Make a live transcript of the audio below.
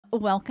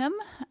Welcome.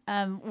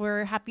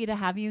 We're happy to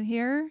have you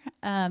here.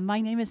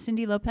 My name is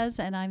Cindy Lopez,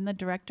 and I'm the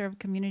Director of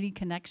Community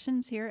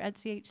Connections here at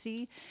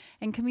CHC.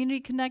 And Community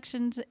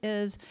Connections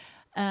is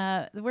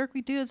the work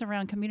we do is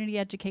around community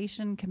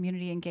education,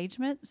 community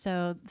engagement.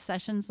 So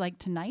sessions like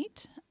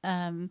tonight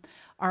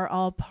are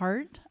all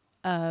part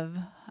of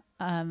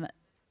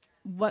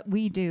what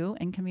we do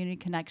in Community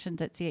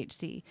Connections at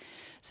CHC.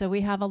 So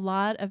we have a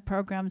lot of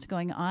programs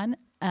going on.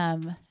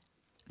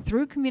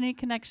 Through Community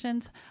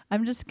Connections,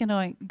 I'm just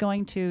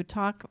going to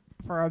talk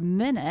for a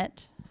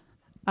minute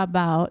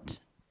about,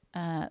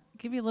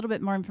 give you a little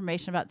bit more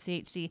information about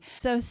CHC.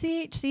 So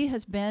CHC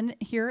has been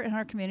here in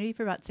our community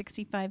for about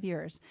 65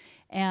 years.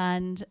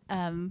 And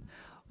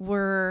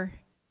we're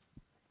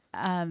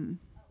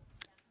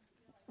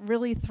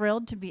really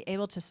thrilled to be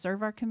able to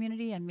serve our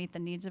community and meet the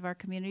needs of our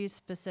community,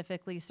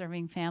 specifically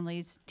serving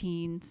families,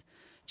 teens,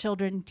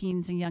 children,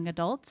 teens, and young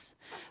adults.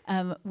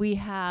 We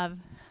have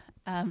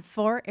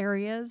 4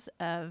 areas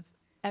of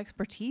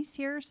expertise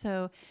here.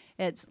 So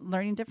it's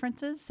learning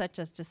differences such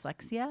as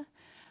dyslexia,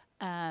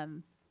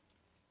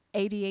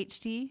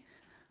 ADHD,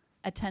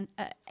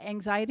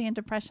 anxiety and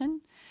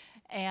depression,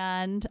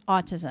 and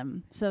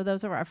autism. So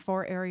those are our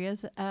 4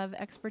 areas of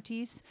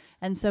expertise.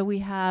 And so we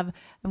have,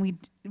 and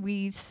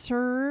we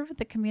serve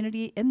the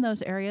community in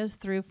those areas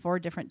through 4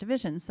 different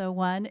divisions. So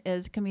one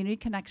is Community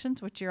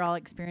Connections, which you're all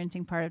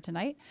experiencing part of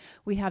tonight.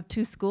 We have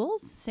 2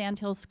 schools,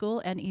 Sandhill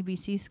School and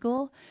EBC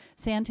School.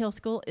 Sandhill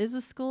School is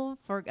a school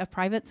for a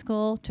private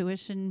school,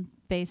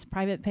 tuition-based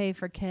private pay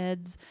for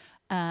kids,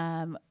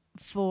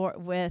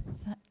 with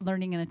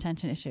learning and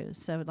attention issues,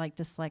 so like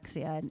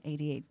dyslexia and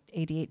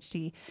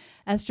ADHD.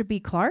 Esther B.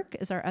 Clark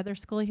is our other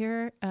school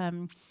here,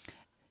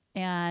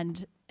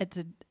 and it's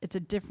a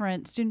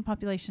different student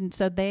population.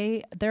 So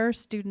their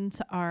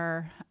students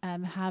are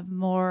have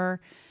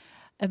more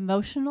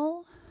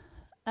emotional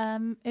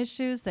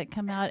issues that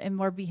come out in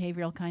more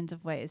behavioral kinds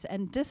of ways,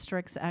 and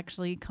districts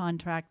actually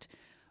contract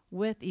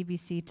with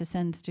EBC to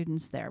send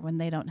students there when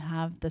they don't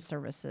have the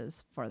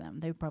services for them,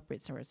 the appropriate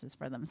services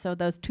for them. So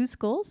those 2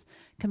 schools,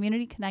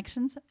 Community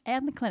Connections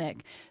and the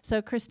clinic.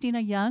 So Christina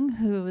Young,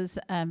 who is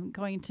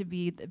going to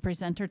be the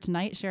presenter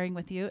tonight sharing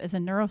with you, is a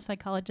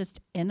neuropsychologist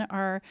in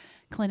our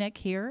clinic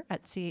here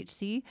at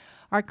CHC.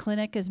 Our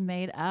clinic is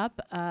made up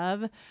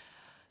of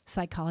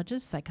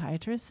psychologists,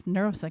 psychiatrists,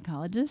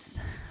 neuropsychologists,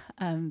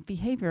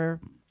 behavior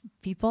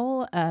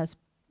people,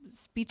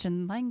 speech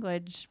and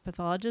language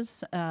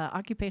pathologists,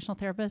 occupational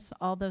therapists,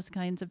 all those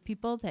kinds of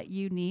people that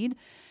you need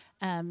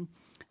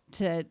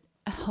to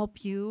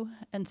help you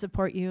and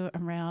support you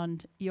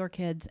around your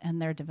kids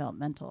and their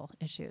developmental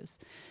issues.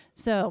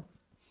 So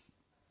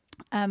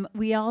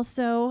we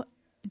also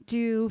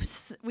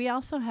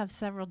have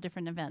several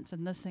different events,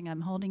 and this thing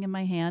I'm holding in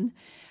my hand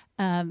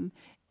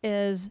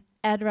is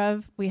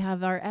EdRev. We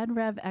have our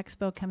EdRev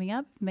Expo coming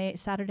up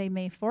Saturday,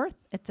 May 4th.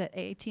 It's at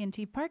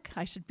AT&T Park.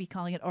 I should be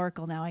calling it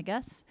Oracle now, I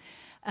guess.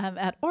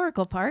 At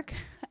Oracle Park.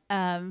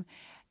 On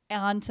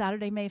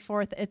Saturday, May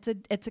 4th,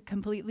 it's a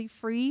completely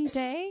free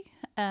day.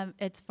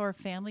 It's for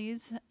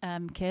families,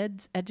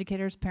 kids,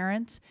 educators,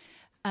 parents,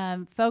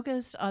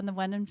 focused on the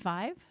 1 and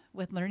 5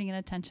 with learning and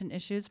attention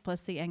issues,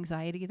 plus the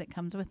anxiety that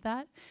comes with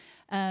that.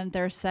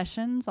 There are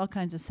sessions, all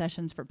kinds of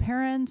sessions for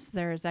parents.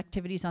 There's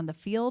activities on the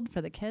field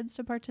for the kids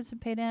to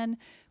participate in.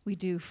 We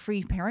do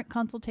free parent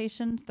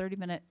consultations,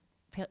 30-minute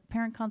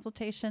parent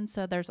consultations.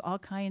 So there's all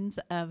kinds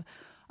of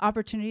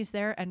opportunities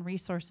there and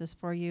resources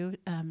for you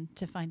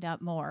to find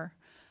out more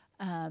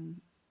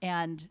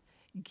and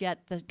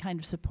get the kind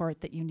of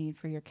support that you need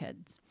for your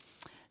kids.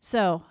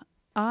 So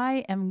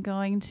I am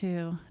going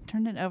to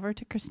turn it over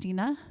to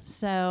Christina.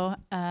 So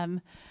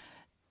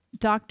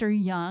Dr.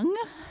 Young,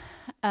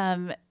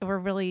 we're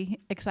really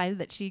excited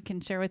that she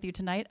can share with you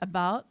tonight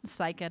about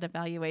psych ed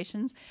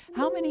evaluations.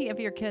 How many of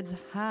your kids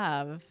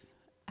have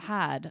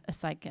had a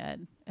psych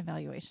ed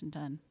evaluation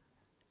done?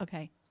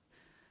 Okay,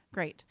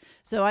 great.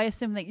 So I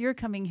assume that you're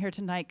coming here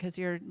tonight because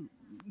you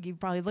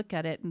probably look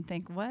at it and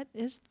think, what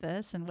is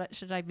this and what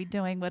should I be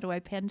doing? What do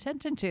I pay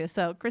attention to?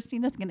 So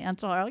Christina's going to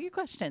answer all your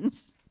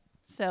questions.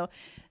 So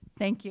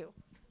thank you.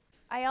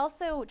 I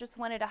also just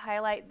wanted to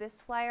highlight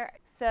this flyer.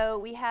 So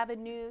we have a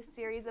new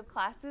series of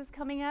classes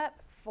coming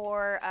up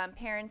for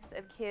parents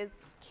of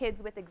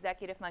kids with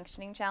executive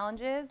functioning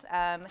challenges.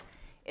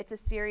 It's a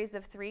series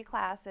of 3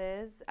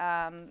 classes.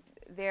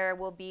 There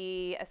will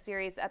be a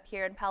series up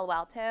here in Palo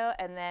Alto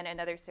and then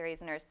another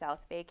series in our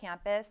South Bay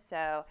campus.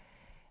 So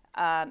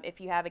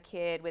if you have a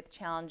kid with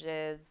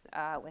challenges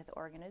with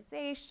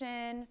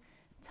organization,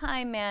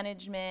 time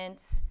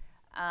management,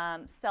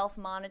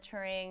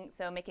 self-monitoring,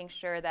 so making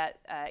sure that,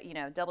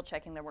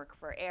 double-checking their work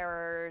for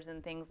errors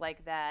and things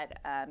like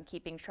that,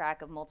 keeping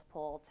track of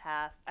multiple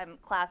tasks,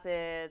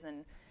 classes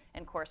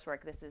and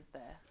coursework. This is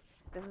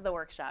the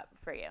workshop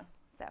for you.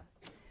 So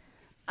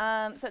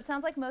it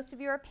sounds like most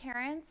of you are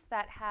parents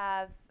that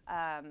have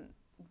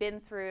been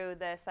through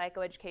the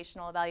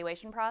psychoeducational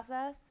evaluation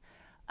process.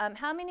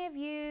 How many of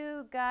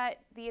you got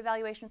the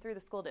evaluation through the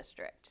school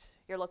district,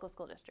 your local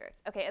school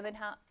district? Okay, and then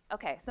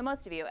okay, so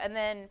most of you. And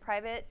then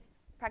private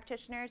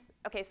practitioners?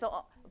 Okay,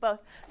 so both.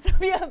 Some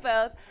of you have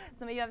both.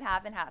 Some of you have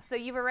half and half. So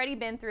you've already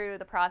been through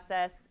the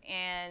process,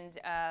 and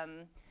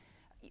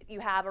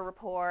you have a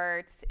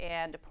report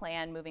and a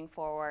plan moving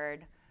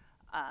forward.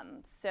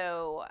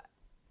 So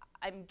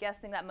I'm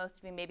guessing that most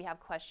of you maybe have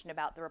a question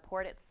about the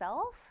report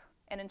itself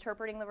and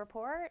interpreting the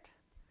report.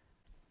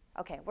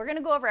 Okay, we're going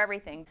to go over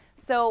everything.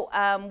 So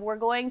we're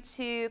going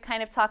to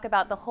kind of talk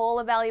about the whole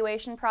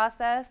evaluation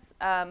process.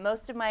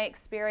 Most of my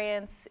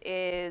experience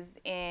is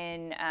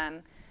in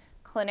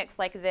clinics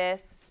like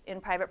this, in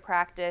private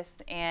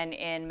practice, and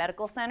in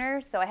medical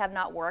centers. So I have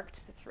not worked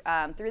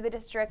through the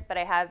district, but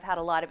I have had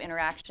a lot of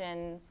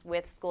interactions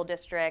with school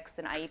districts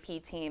and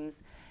IEP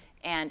teams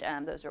and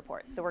those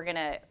reports. So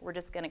we're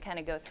just going to kind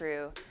of go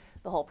through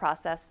the whole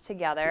process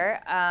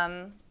together.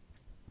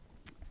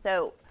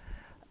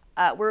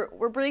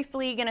 We're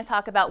briefly going to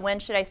talk about when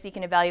should I seek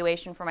an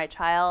evaluation for my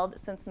child.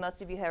 Since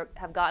most of you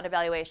have gotten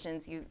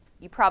evaluations, you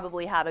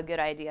probably have a good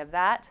idea of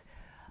that.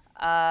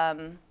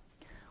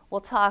 We'll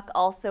talk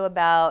also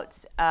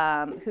about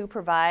who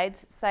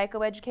provides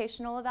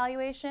psychoeducational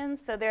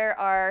evaluations. So there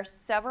are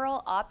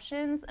several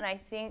options, and I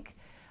think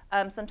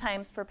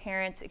sometimes for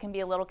parents it can be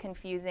a little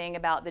confusing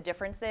about the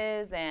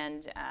differences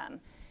and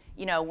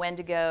when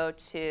to go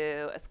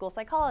to a school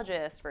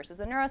psychologist versus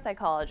a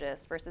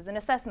neuropsychologist versus an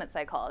assessment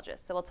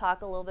psychologist. So we'll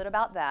talk a little bit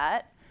about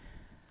that.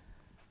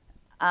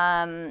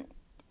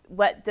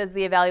 What does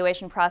the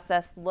evaluation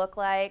process look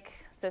like?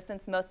 So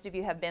since most of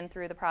you have been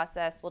through the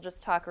process, we'll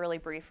just talk really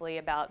briefly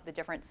about the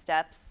different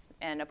steps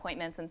and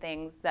appointments and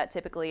things that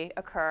typically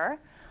occur.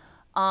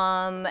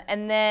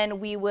 And then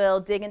we will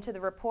dig into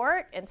the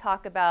report and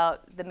talk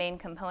about the main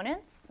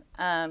components.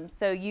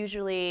 So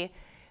usually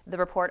the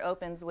report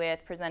opens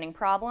with presenting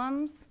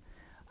problems,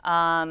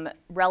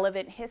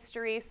 relevant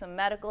history, so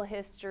medical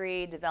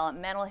history,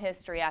 developmental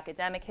history,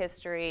 academic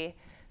history,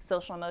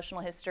 social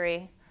emotional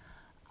history.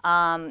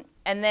 And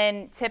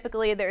then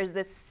typically there's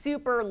this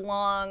super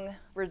long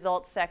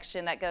results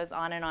section that goes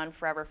on and on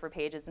forever for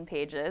pages and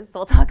pages. So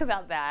we'll talk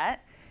about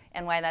that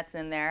and why that's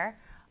in there.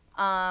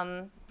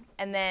 And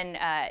then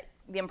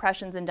the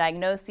impressions and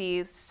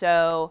diagnoses,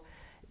 so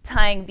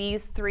tying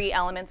these three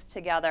elements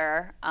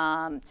together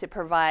to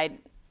provide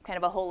kind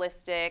of a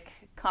holistic,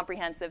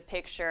 comprehensive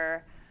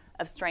picture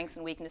of strengths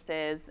and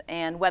weaknesses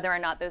and whether or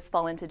not those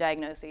fall into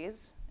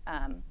diagnoses.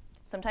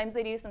 Sometimes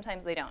they do,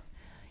 sometimes they don't.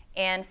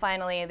 And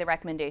finally, the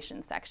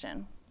recommendations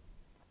section.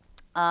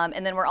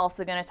 And then we're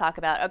also going to talk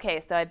about,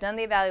 okay, so I've done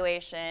the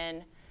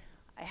evaluation,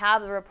 I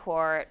have the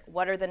report,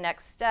 what are the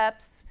next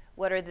steps,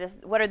 what are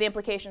the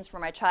implications for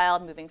my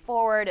child moving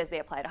forward as they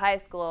apply to high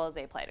school, as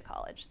they apply to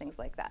college, things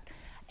like that.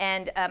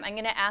 And I'm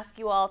going to ask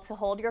you all to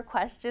hold your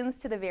questions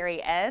to the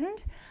very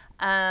end.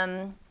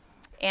 And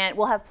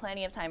we'll have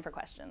plenty of time for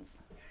questions.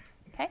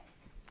 Okay?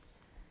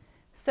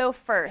 So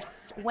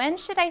first, when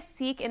should I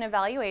seek an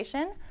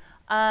evaluation?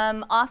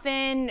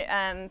 Often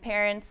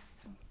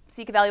parents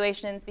seek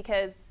evaluations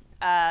because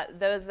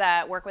those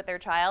that work with their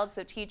child,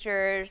 so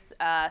teachers,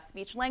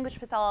 speech language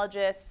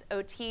pathologists,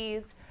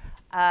 OTs,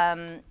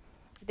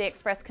 they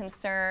express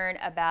concern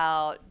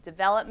about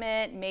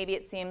development. Maybe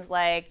it seems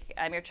like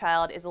your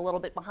child is a little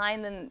bit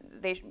behind than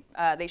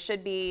they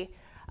should be.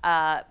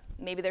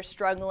 Maybe they're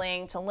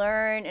struggling to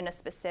learn in a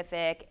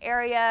specific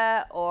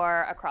area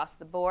or across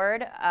the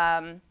board,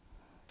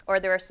 or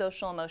there are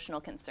social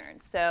emotional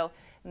concerns. So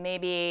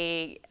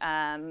maybe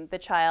the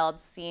child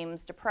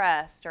seems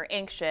depressed or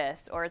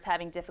anxious or is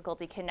having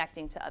difficulty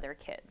connecting to other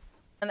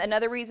kids.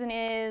 Another reason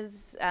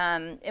is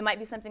it might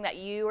be something that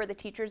you or the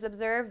teachers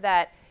observe,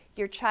 that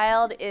your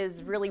child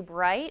is really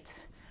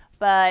bright,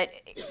 but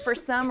for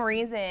some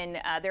reason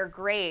their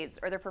grades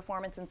or their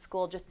performance in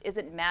school just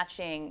isn't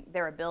matching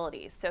their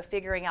abilities. So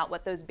figuring out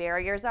what those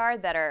barriers are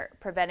that are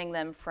preventing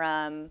them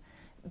from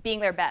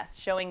being their best,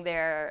 showing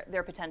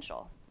their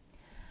potential.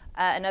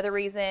 Another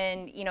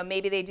reason,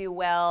 maybe they do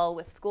well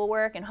with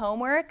schoolwork and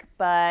homework,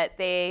 but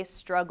they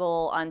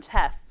struggle on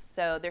tests.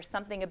 So there's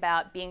something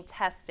about being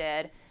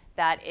tested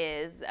that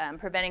is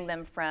preventing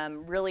them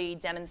from really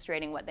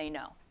demonstrating what they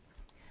know.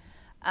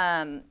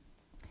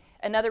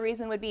 Another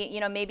reason would be,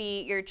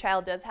 maybe your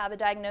child does have a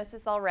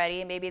diagnosis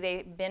already, maybe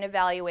they've been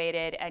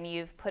evaluated and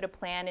you've put a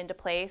plan into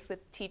place with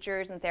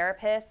teachers and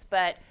therapists,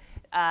 but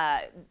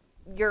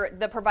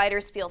the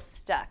providers feel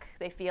stuck.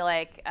 They feel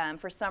like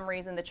for some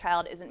reason the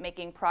child isn't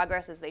making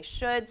progress as they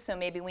should, so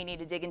maybe we need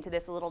to dig into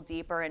this a little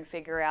deeper and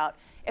figure out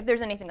if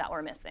there's anything that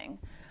we're missing.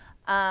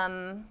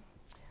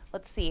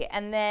 Let's see,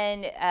 and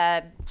then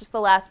just the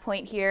last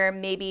point here,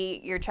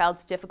 maybe your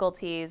child's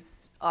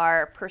difficulties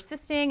are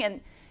persisting, and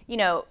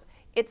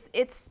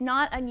it's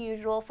not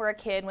unusual for a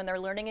kid when they're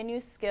learning a new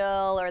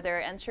skill or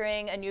they're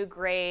entering a new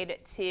grade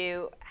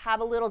to have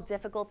a little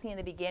difficulty in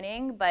the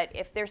beginning, but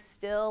if they're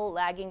still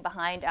lagging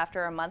behind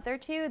after a month or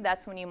two,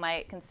 that's when you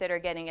might consider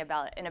getting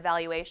an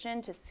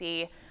evaluation to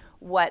see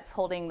what's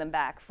holding them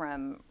back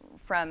from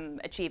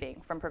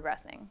achieving, from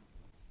progressing.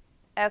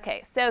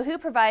 Okay, so who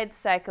provides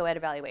psychoed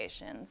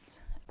evaluations?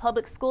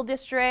 Public school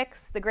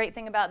districts. The great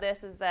thing about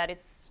this is that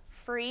it's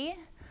free.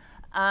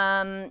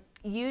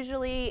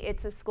 Usually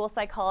it's a school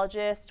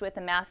psychologist with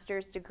a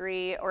master's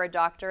degree or a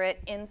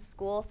doctorate in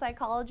school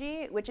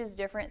psychology, which is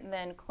different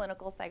than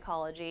clinical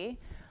psychology.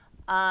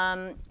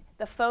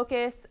 The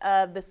focus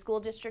of the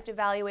school district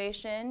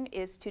evaluation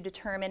is to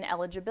determine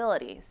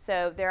eligibility.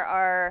 So there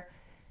are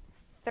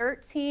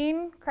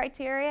 13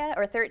 criteria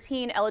or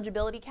 13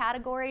 eligibility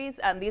categories.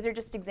 These are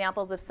just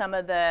examples of some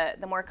of the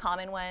more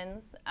common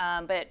ones,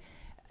 but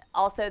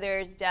also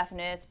there's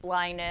deafness,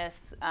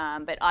 blindness,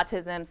 but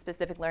autism,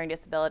 specific learning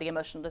disability,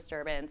 emotional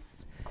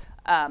disturbance.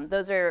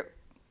 Those are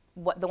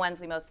the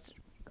ones we most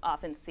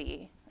often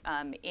see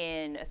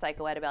in a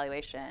psychoed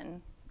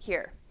evaluation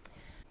here.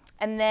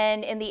 And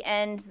then in the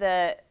end,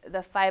 the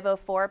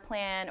 504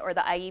 plan or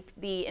the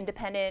the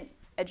independent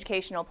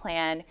educational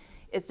plan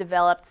is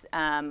developed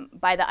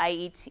by the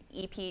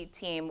IEP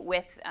team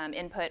with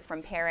input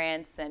from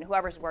parents and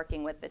whoever's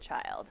working with the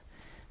child.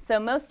 So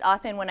most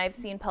often when I've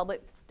seen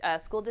public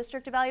school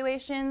district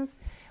evaluations,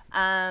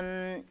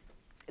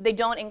 they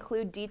don't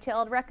include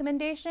detailed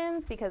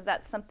recommendations because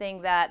that's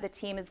something that the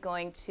team is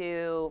going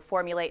to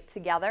formulate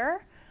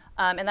together.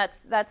 And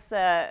that's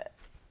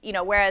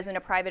whereas in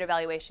a private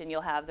evaluation, you'll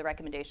have the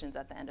recommendations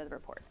at the end of the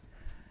report.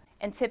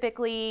 And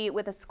typically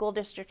with a school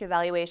district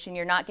evaluation,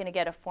 you're not going to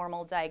get a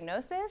formal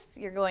diagnosis.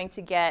 You're going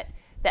to get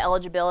the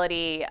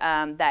eligibility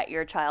that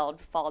your child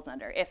falls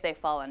under, if they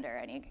fall under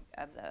any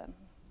of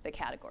the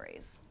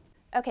categories.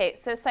 Okay,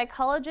 so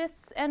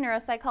psychologists and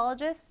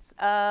neuropsychologists.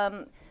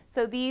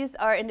 So these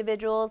are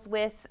individuals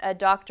with a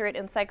doctorate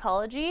in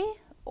psychology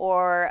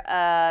or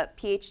a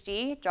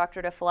PhD,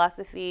 doctorate of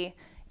philosophy,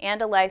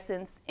 and a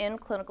license in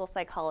clinical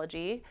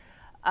psychology.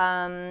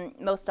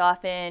 Most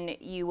often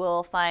you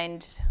will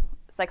find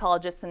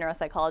psychologists and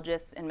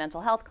neuropsychologists in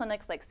mental health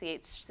clinics like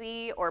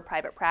CHC or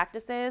private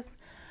practices.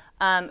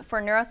 For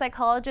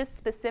neuropsychologists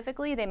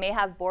specifically, they may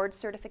have board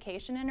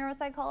certification in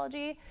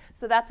neuropsychology.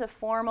 So that's a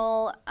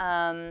formal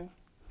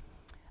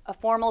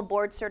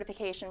board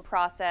certification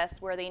process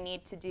where they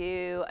need to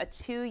do a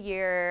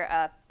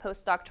 2-year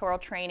postdoctoral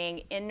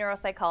training in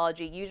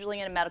neuropsychology, usually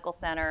in a medical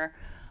center,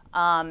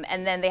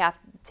 and then they have to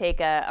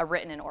take a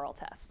written and oral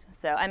test.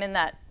 So I'm in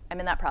that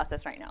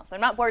process right now. So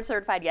I'm not board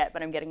certified yet,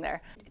 but I'm getting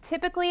there.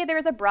 Typically,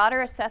 there's a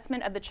broader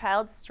assessment of the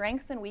child's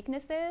strengths and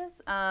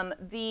weaknesses.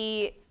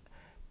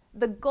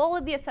 The goal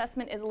of the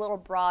assessment is a little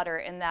broader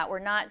in that we're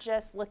not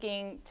just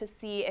looking to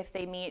see if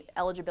they meet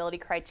eligibility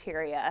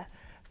criteria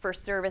for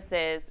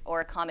services or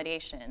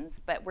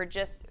accommodations, but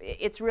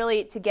it's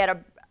really to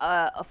get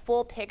a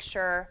full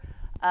picture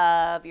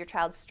of your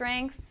child's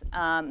strengths,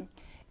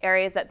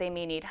 areas that they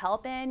may need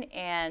help in,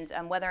 and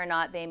whether or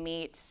not they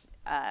meet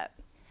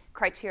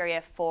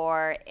criteria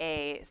for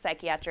a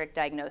psychiatric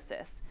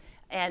diagnosis.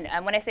 And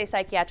when I say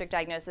psychiatric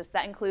diagnosis,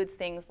 that includes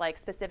things like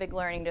specific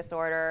learning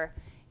disorder,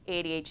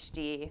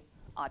 ADHD,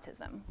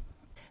 autism.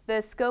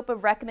 The scope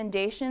of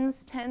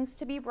recommendations tends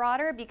to be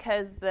broader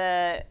because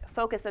the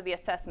focus of the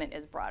assessment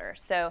is broader.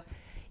 So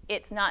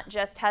it's not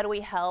just how do we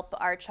help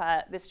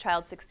this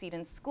child succeed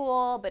in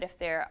school, but if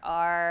there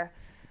are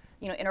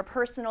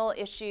interpersonal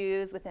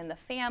issues within the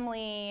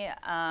family,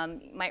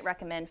 you might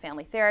recommend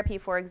family therapy,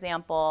 for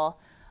example.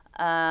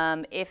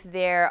 If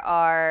there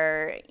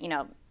are,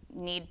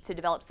 need to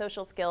develop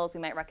social skills, we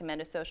might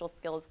recommend a social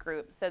skills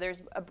group. So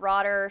there's a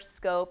broader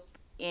scope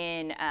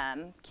in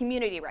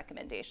community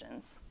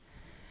recommendations.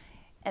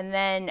 And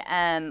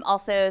then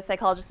also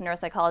psychologists and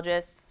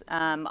neuropsychologists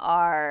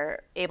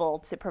are able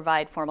to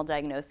provide formal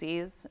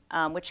diagnoses,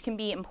 which can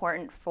be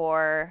important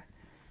for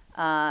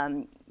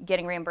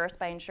getting reimbursed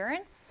by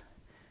insurance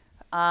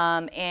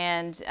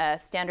and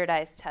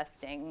standardized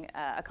testing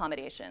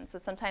accommodations. So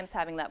sometimes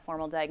having that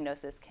formal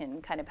diagnosis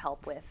can kind of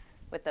help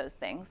with those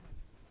things.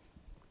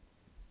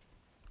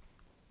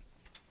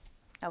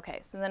 Okay,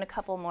 so then a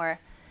couple more.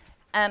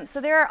 So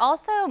there are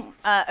also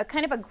a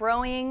kind of a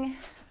growing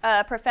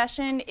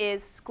profession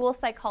is school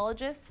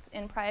psychologists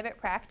in private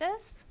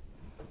practice.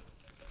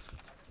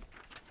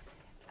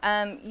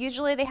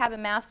 Usually they have a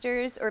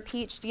master's or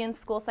PhD in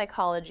school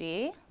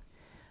psychology.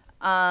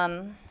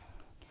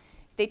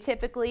 They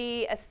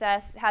typically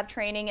have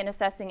training in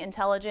assessing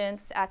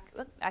intelligence,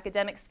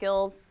 academic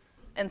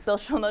skills, and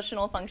social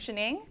emotional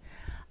functioning.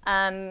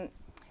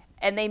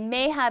 And they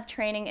may have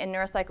training in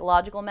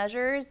neuropsychological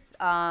measures.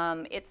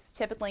 It's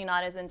typically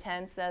not as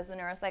intense as the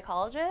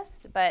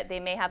neuropsychologist, but they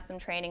may have some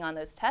training on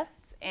those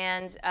tests.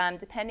 And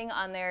depending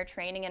on their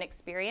training and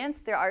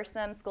experience, there are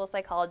some school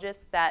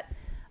psychologists that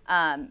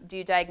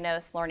do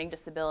diagnose learning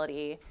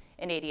disability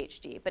and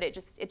ADHD, but it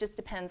just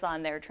depends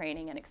on their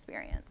training and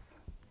experience.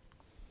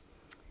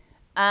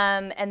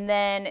 And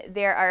then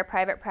there are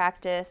private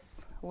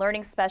practice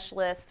learning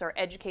specialists or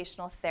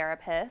educational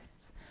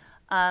therapists.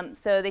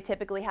 So they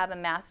typically have a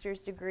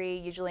master's degree,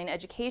 usually in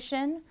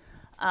education.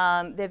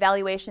 The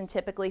evaluation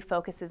typically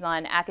focuses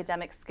on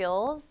academic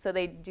skills, so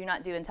they do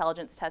not do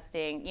intelligence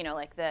testing,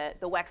 like the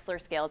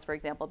Wechsler scales, for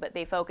example, but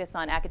they focus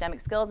on academic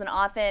skills, and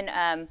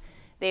often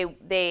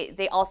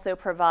they also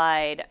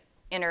provide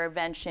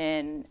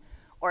intervention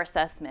or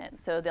assessment.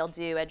 So they'll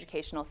do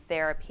educational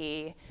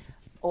therapy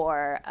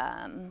or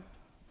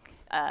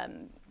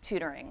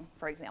tutoring,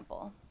 for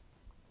example.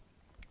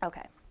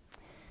 Okay.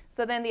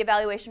 So then the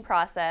evaluation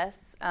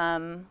process,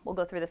 we'll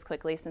go through this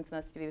quickly since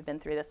most of you have been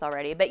through this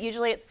already, but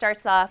usually it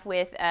starts off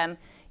with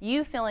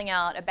you filling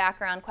out a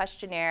background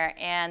questionnaire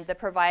and the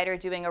provider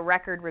doing a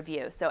record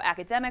review. So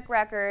academic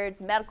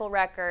records, medical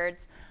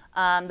records.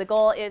 The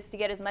goal is to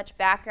get as much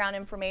background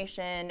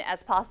information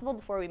as possible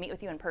before we meet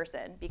with you in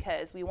person,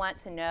 because we want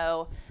to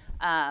know,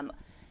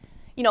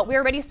 we're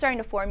already starting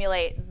to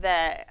formulate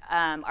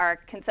our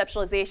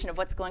conceptualization of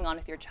what's going on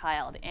with your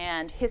child,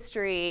 and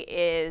history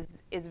is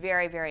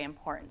very, very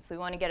important. So we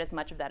want to get as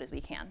much of that as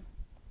we can.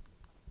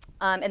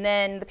 And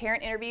then the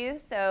parent interview.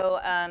 So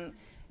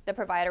the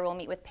provider will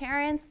meet with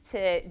parents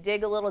to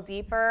dig a little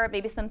deeper.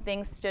 Maybe some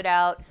things stood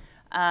out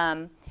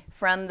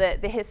from the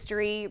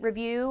history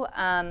review.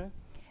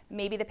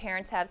 Maybe the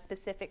parents have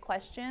specific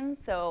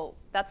questions. So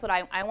that's what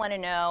I want to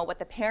know, what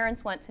the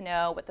parents want to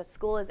know, what the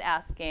school is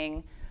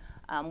asking,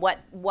 what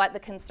the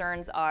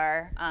concerns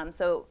are.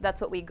 So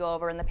that's what we go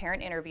over in the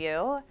parent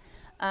interview.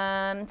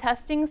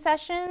 Testing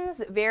sessions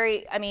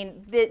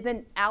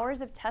the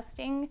hours of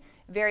testing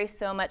vary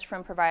so much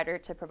from provider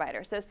to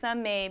provider. So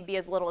some may be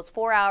as little as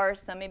 4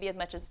 hours, some may be as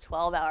much as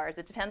 12 hours.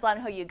 It depends on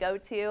who you go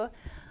to.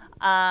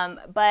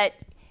 But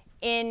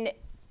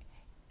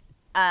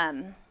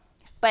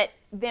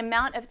the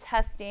amount of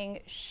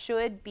testing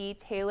should be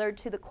tailored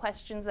to the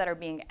questions that are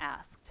being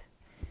asked.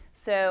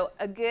 So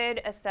a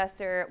good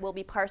assessor will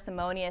be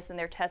parsimonious in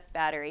their test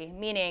battery,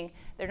 meaning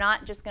they're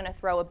not just going to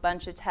throw a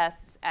bunch of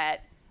tests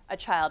at a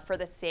child for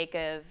the sake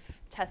of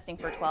testing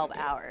for 12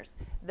 hours.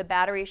 The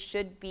battery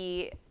should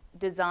be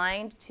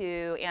designed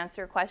to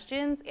answer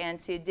questions and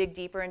to dig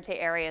deeper into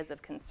areas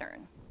of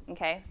concern.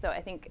 Okay, so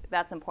I think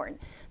that's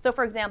important. So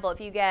for example, if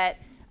you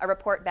get a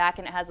report back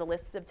and it has a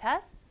list of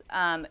tests,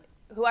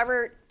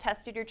 whoever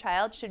tested your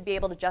child should be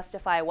able to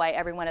justify why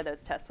every one of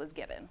those tests was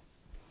given.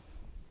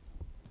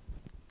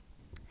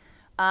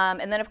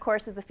 And then, of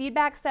course, is the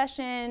feedback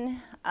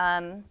session,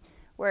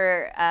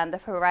 where the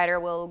provider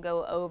will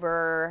go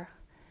over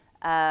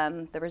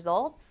the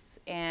results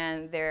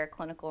and their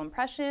clinical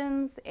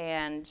impressions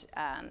and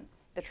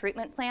the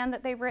treatment plan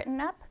that they've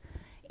written up.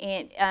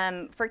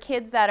 And for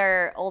kids that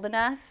are old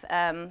enough,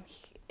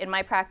 in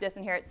my practice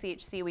and here at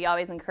CHC, we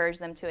always encourage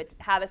them to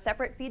have a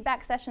separate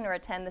feedback session or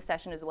attend the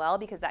session as well,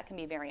 because that can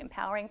be very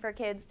empowering for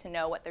kids to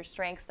know what their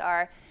strengths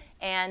are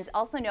and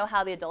also know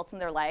how the adults in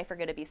their life are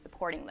going to be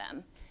supporting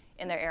them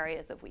in their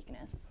areas of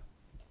weakness.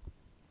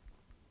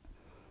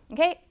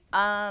 Okay,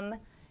 and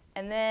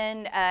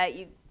then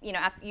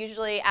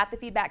usually at the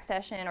feedback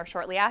session or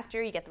shortly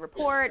after, you get the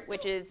report,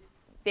 which is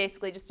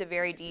basically just a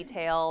very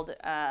detailed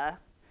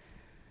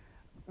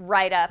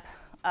write-up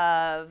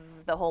of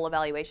the whole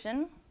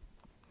evaluation.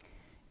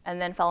 And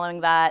then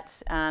following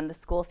that, the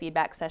school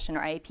feedback session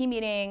or IEP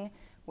meeting,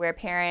 where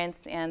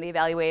parents and the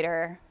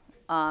evaluator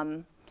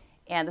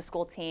and the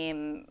school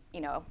team,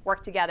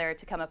 work together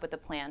to come up with a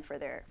plan for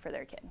their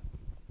kid.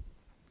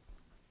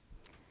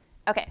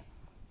 Okay,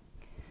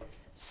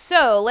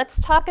 so let's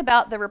talk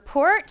about the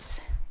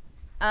report.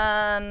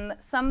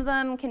 Some of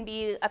them can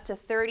be up to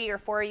 30 or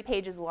 40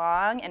 pages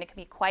long, and it can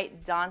be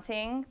quite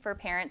daunting for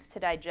parents to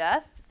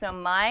digest. So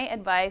my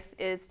advice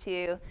is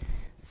to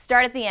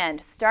start at the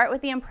end. Start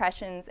with the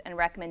impressions and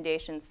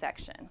recommendations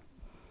section,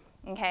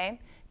 okay?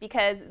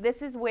 Because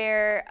this is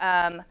where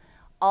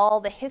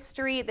all the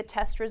history, the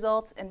test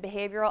results, and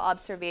behavioral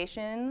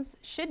observations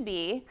should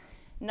be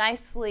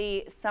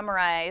nicely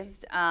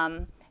summarized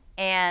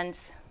and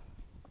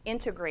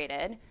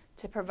integrated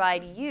to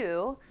provide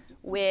you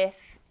with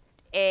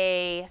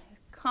a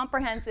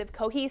comprehensive,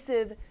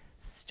 cohesive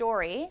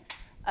story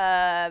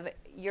of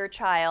your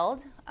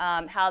child,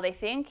 how they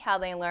think, how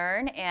they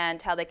learn,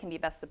 and how they can be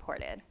best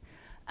supported.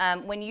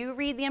 When you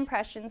read the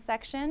impressions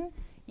section,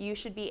 you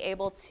should be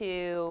able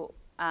to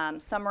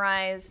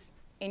summarize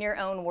in your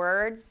own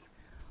words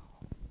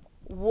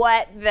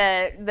what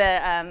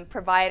the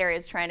provider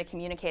is trying to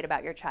communicate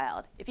about your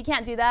child. If you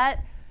can't do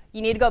that,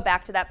 you need to go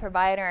back to that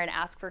provider and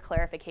ask for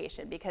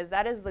clarification, because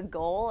that is the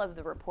goal of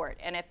the report.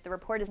 And if the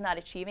report is not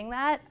achieving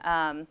that,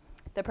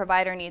 the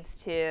provider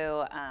needs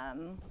to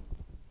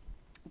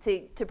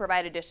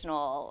provide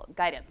additional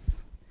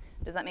guidance.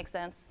 Does that make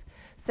sense?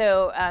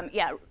 So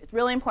yeah, it's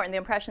really important. The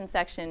impression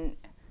section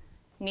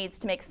needs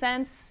to make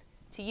sense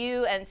to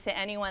you and to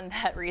anyone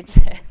that reads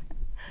it.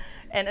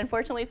 And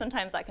unfortunately,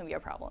 sometimes that can be a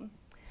problem.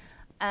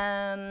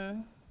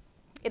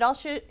 It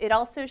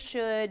also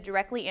should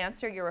directly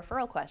answer your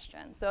referral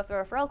question. So if the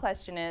referral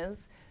question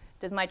is,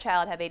 does my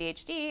child have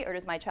ADHD or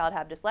does my child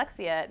have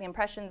dyslexia, the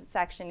impressions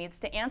section needs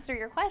to answer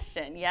your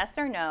question, yes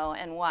or no,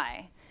 and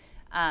why.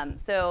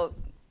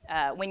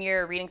 When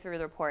you're reading through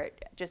the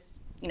report, just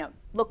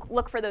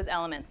look for those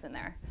elements in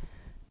there.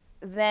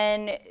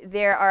 Then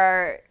there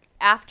are,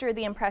 after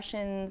the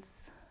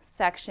impressions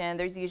section,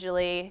 there's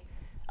usually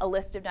a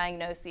list of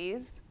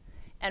diagnoses.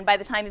 And by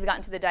the time you've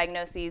gotten to the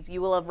diagnoses, you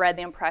will have read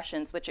the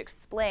impressions, which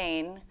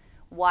explain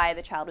why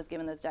the child was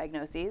given those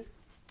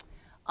diagnoses.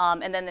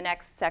 And then the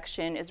next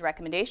section is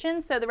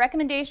recommendations. So the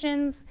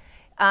recommendations,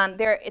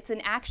 It's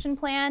an action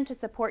plan to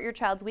support your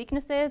child's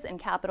weaknesses and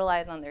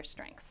capitalize on their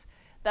strengths.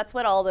 That's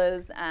what all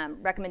those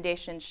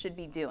recommendations should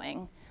be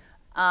doing.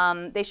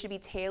 They should be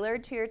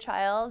tailored to your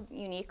child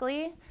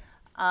uniquely,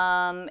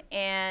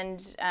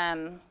 and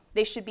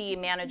they should be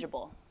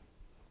manageable,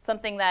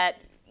 something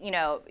that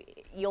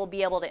you'll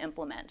be able to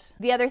implement.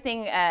 The other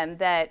thing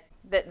the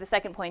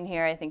second point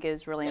here I think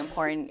is really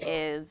important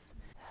is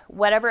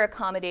whatever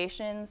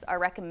accommodations are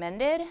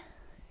recommended,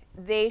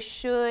 they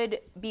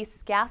should be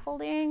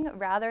scaffolding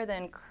rather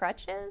than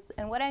crutches.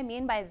 And what I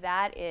mean by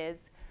that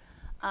is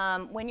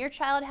when your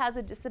child has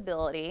a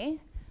disability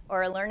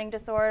or a learning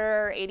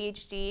disorder or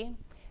ADHD,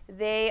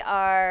 they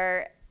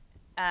are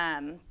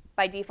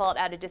by default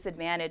at a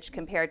disadvantage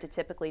compared to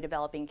typically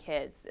developing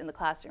kids in the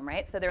classroom,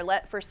 right? So they're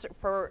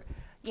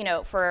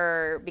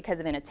because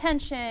of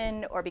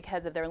inattention or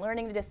because of their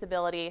learning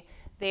disability,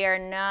 they are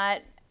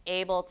not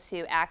able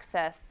to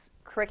access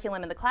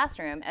curriculum in the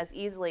classroom as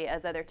easily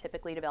as other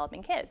typically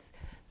developing kids.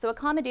 So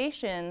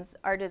accommodations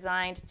are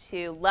designed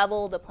to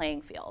level the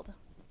playing field.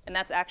 And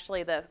that's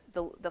actually the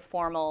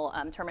formal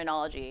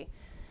terminology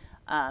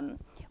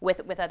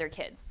with other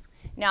kids.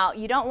 Now,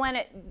 you don't want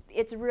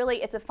it's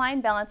a fine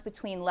balance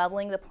between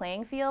leveling the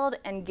playing field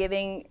and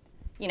giving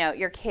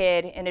your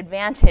kid an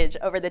advantage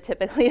over the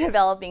typically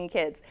developing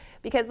kids.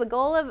 Because the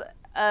goal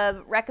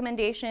of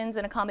recommendations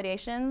and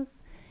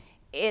accommodations,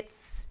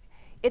 it's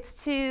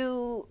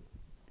to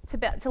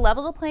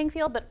level the playing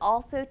field, but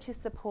also to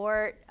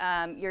support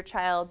your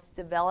child's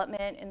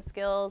development and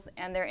skills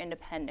and their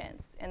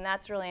independence. And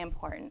that's really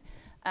important.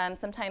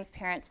 Sometimes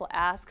parents will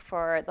ask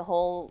for the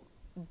whole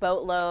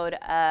boatload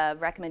of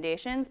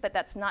recommendations, but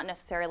that's not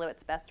necessarily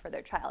what's best for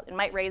their child. It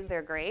might raise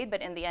their grade,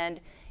 but in the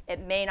end, it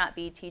may not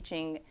be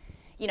teaching,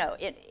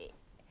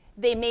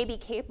 they may be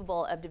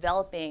capable of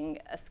developing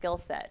a skill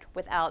set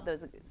without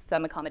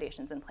some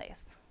accommodations in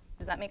place.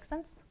 Does that make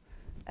sense?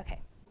 Okay.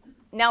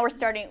 Now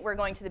we're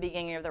going to the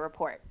beginning of the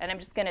report, and I'm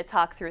just going to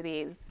talk through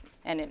these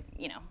and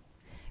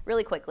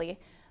really quickly.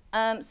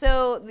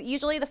 So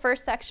usually the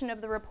first section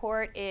of the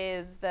report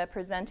is the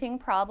presenting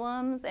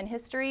problems and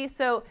history.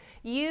 So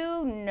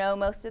you know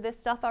most of this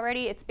stuff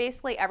already. It's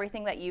basically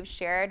everything that you've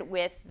shared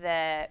with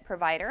the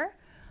provider,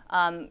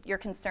 your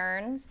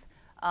concerns,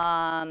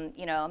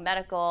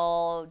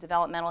 medical,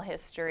 developmental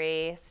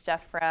history,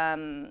 stuff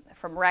from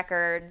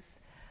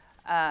records.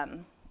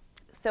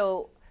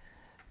 So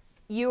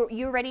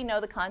you already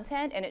know the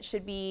content, and it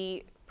should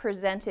be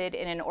presented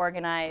in an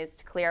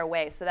organized, clear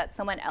way so that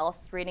someone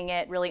else reading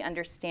it really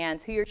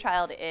understands who your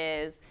child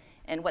is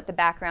and what the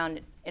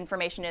background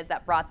information is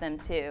that brought them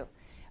to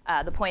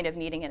the point of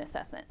needing an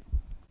assessment.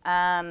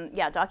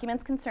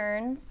 Documents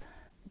concerns,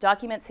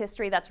 documents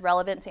history that's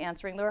relevant to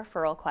answering the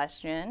referral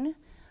question.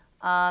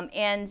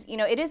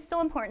 It is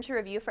still important to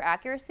review for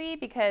accuracy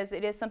because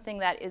it is something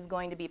that is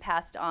going to be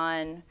passed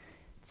on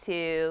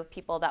to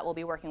people that will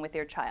be working with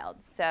your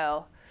child.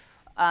 So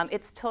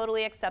it's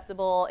totally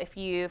acceptable if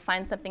you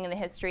find something in the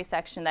history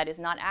section that is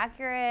not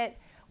accurate,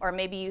 or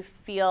maybe you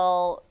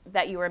feel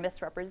that you were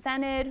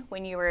misrepresented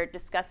when you were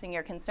discussing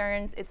your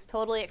concerns. It's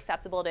totally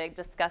acceptable to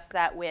discuss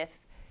that with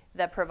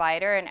the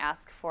provider and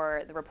ask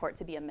for the report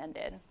to be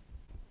amended.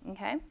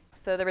 Okay,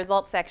 so the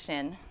results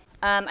section.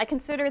 I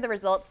consider the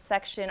results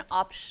section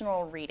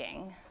optional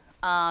reading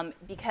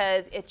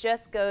because it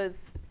just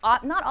goes,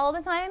 not all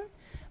the time,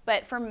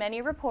 but for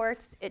many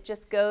reports, it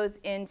just goes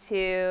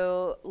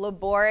into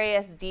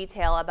laborious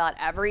detail about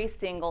every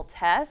single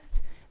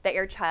test that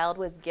your child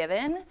was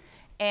given.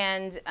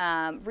 And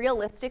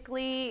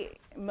realistically,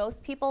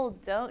 most people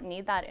don't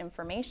need that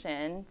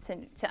information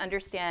to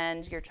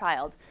understand your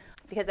child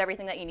because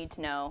everything that you need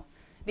to know,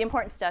 the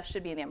important stuff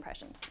should be in the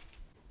impressions.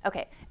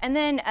 Okay, and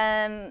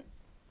then,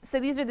 so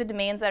these are the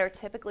domains that are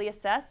typically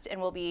assessed and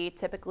will be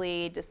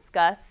typically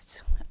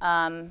discussed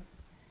in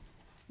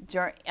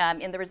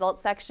the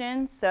results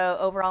section. So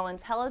overall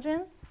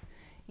intelligence,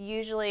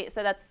 usually,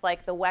 so that's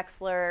like the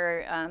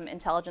Wechsler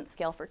intelligence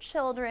scale for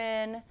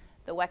children,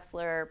 the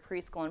Wechsler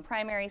preschool and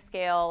primary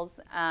scales,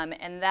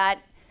 and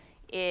that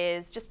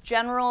is just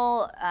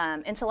general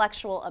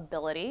intellectual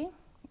ability.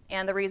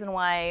 And the reason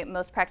why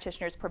most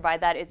practitioners provide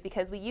that is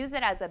because we use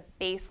it as a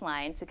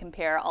baseline to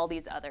compare all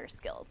these other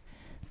skills.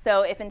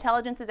 So if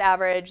intelligence is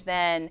average,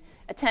 then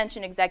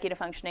attention, executive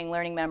functioning,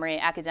 learning, memory,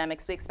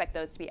 academics, we expect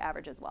those to be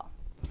average as well.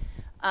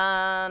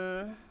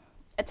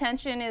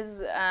 Attention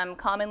is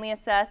commonly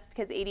assessed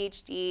because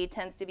ADHD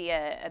tends to be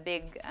a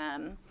big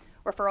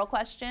referral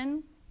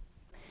question.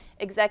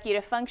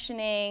 Executive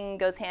functioning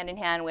goes hand in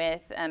hand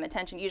with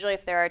attention. Usually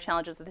if there are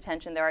challenges with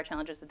attention, there are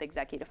challenges with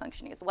executive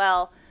functioning as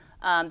well.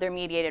 They're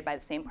mediated by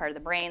the same part of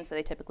the brain, so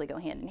they typically go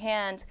hand in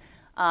hand.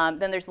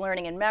 Then there's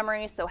learning and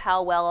memory, so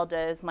how well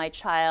does my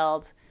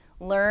child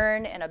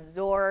learn and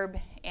absorb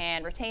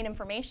and retain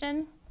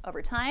information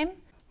over time?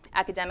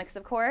 Academics,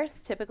 of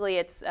course, typically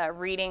it's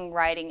reading,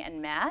 writing,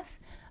 and math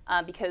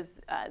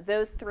because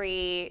those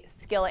three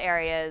skill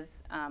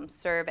areas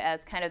serve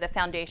as kind of the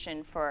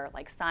foundation for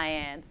like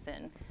science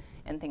and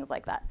things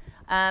like that.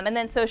 And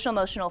then social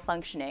emotional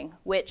functioning,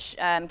 which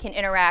can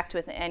interact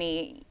with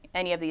any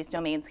any of these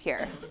domains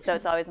here. So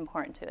it's always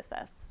important to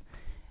assess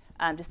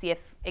to see if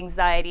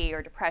anxiety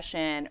or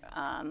depression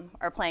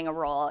are playing a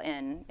role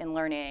in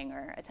learning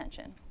or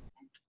attention.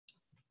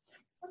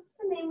 What's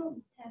the name of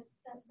the test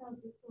that does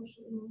the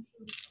social emotional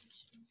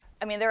reflection?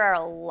 I mean, there are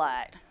a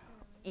lot.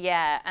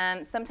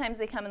 Yeah, sometimes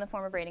they come in the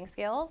form of rating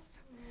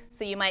scales.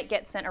 So you might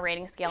get sent a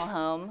rating scale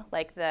home,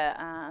 like the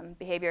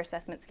behavior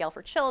assessment scale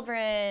for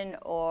children,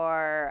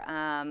 or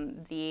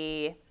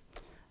the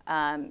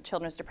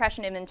children's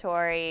depression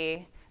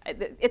inventory.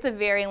 It's a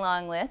very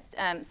long list.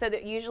 So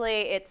that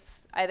usually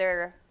it's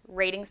either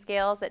rating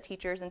scales that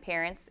teachers and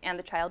parents and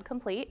the child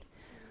complete,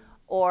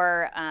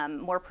 or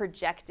more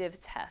projective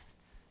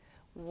tests,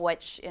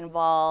 which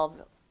involve,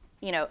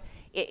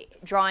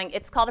 drawing.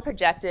 It's called a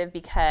projective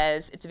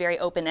because it's very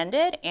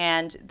open-ended,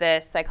 and the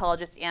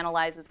psychologist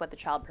analyzes what the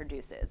child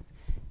produces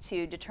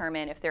to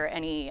determine if there are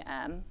any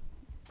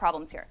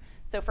problems here.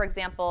 So, for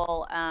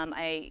example,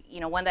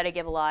 one that I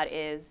give a lot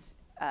is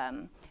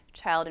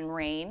child in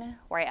rain,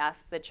 where I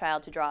ask the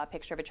child to draw a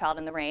picture of a child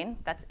in the rain.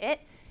 That's it.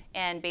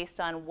 And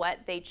based on what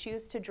they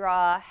choose to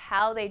draw,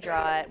 how they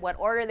draw it, what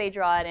order they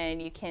draw it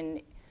in, you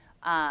can,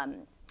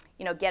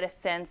 get a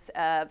sense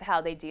of how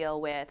they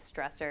deal with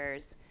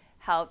stressors,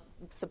 how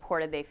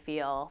supported they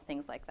feel,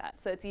 things like that.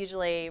 So it's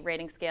usually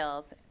rating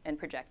scales and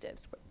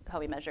projectives, how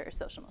we measure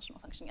social emotional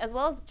functioning, as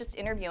well as just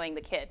interviewing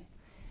the kid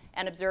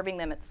and observing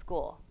them at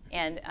school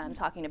and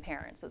talking to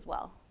parents as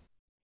well.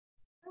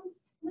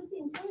 With the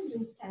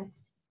intelligence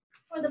test,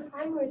 for the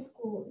primary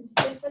school, is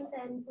it different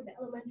than for the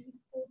elementary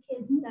school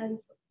kids than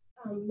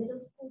middle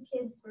school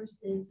kids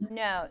versus?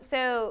 No.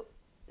 So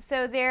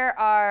there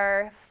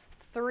are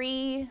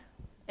 3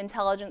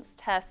 intelligence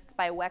tests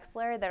by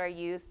Wechsler that are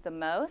used the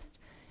most.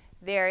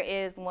 There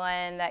is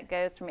one that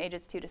goes from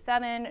ages 2 to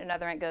 7,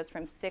 another one goes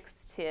from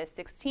 6 to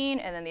 16,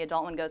 and then the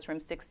adult one goes from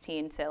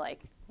 16 to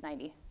like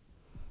 90.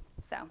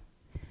 So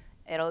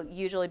it'll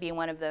usually be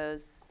one of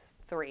those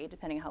 3,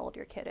 depending on how old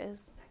your kid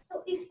is.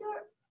 So if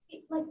you're,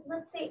 like,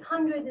 let's say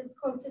 100 is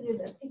considered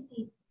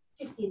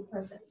a 50th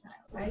percentile,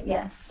 right?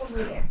 Yes.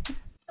 Over there.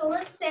 So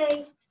let's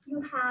say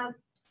you have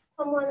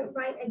someone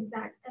right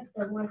exact at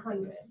the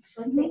 100,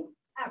 let's say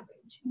average.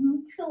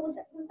 So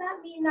does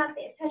that mean that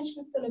the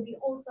attention is going to be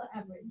also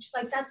average?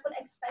 Like, that's what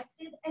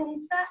expected? And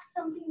is that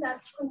something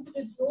that's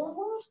considered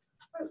normal?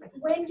 Or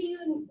when do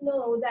you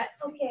know that,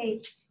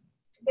 okay,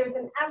 there's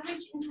an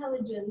average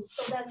intelligence,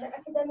 so then the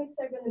academics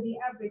are going to be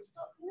average?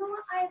 So, you know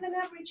what, I have an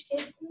average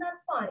kid, and that's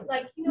fine.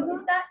 Like,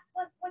 is that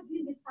what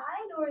you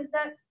decide? Or is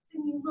that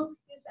when you look,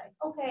 you say,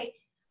 okay,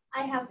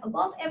 I have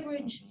above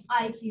average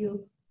IQ,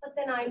 but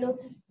then I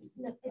notice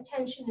that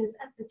attention is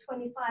at the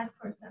 25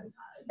 percentile.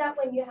 Is that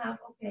when you have,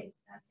 okay,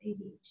 that's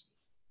ADHD?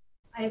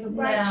 I have a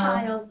bright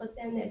child, but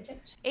then the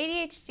attention.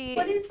 ADHD.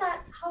 What is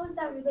that? How does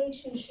that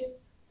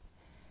relationship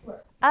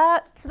work?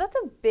 So that's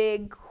a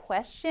big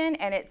question,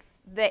 and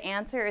the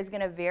answer is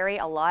going to vary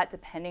a lot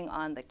depending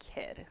on the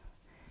kid,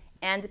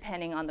 and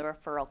depending on the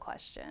referral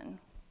question,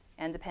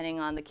 and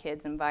depending on the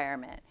kid's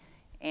environment,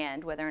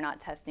 and whether or not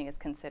testing is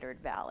considered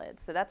valid.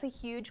 So that's a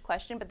huge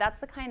question, but that's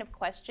the kind of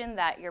question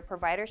that your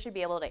provider should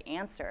be able to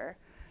answer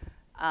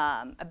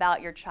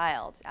about your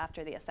child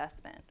after the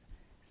assessment.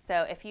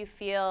 So if you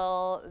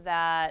feel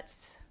that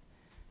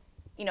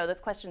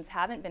those questions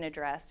haven't been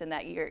addressed and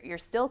that you're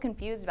still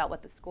confused about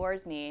what the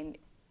scores mean,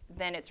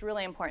 then it's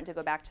really important to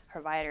go back to the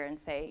provider and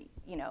say,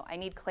 I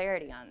need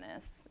clarity on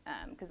this,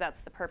 because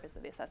that's the purpose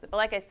of the assessment. But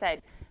like I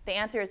said, the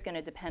answer is going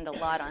to depend a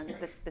lot on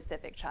the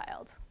specific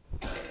child.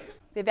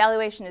 The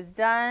evaluation is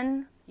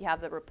done, you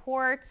have the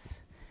report,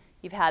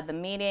 you've had the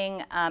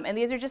meeting, and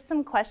these are just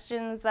some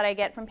questions that I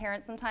get from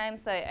parents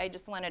sometimes, so I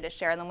just wanted to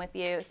share them with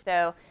you.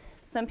 So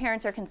some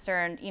parents are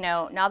concerned,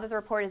 now that the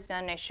report is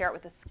done and I share it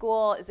with the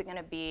school, is it going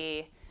to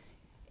be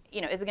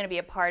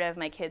a part of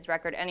my kid's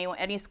record?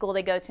 Any school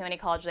they go to, any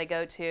college they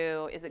go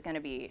to, is it going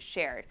to be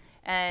shared?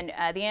 And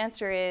the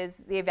answer is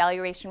the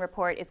evaluation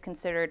report is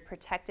considered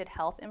protected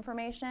health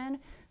information.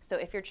 So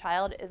if your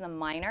child is a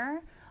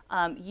minor,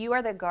 you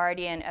are the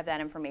guardian of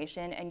that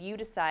information, and you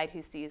decide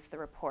who sees the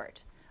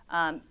report.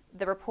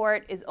 The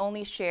report is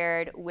only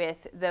shared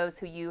with those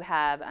who you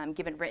have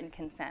given written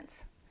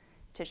consent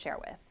to share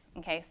with.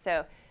 Okay,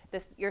 so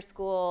your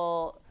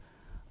school,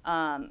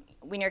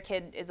 when your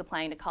kid is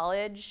applying to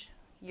college,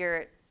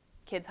 your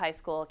kid's high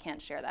school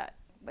can't share that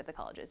with the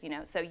colleges,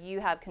 So you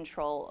have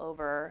control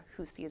over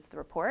who sees the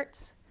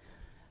report.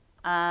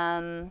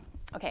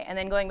 Okay, and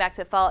then going back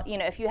to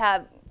if you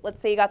have,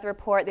 let's say you got the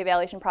report, the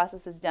evaluation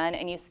process is done,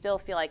 and you still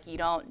feel like you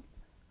don't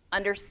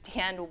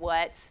understand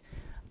what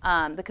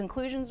the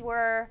conclusions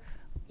were,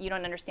 you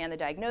don't understand the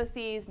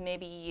diagnoses,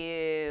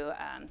 maybe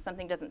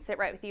something doesn't sit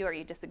right with you or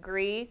you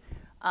disagree,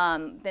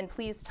 then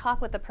please talk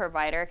with the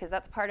provider, because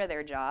that's part of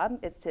their job,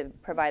 is to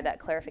provide that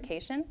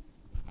clarification.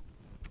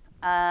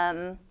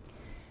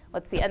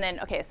 Let's see, and then,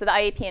 okay, so the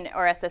IEP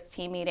or SST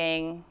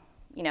meeting,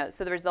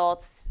 so the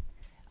results,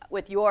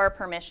 with your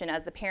permission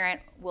as the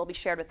parent, will be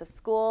shared with the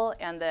school,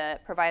 and the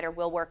provider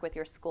will work with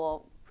your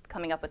school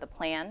coming up with a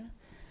plan.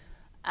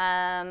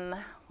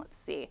 Let's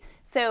see.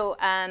 So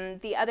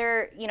the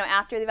other,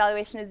 after the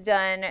evaluation is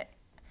done,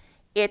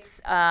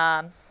 it's,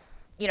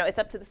 it's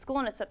up to the school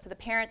and it's up to the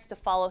parents to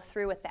follow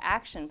through with the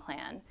action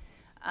plan.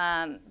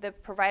 The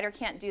provider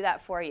can't do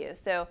that for you.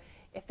 So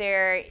if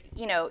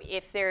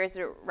there's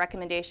a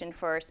recommendation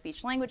for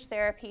speech language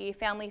therapy,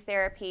 family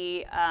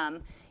therapy,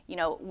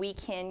 we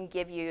can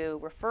give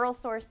you referral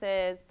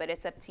sources, but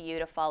it's up to you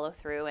to follow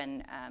through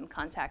and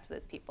contact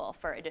those people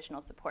for additional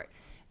support.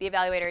 The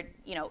evaluator,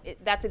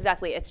 that's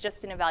exactly, it's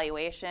just an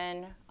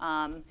evaluation.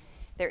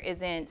 There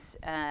isn't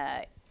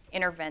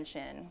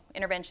intervention.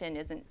 Intervention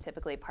isn't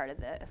typically part of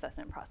the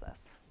assessment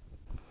process.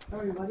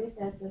 Sorry, what is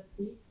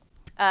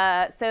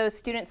SST? So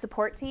student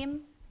support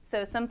team.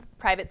 So some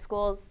private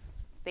schools,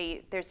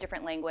 there's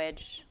different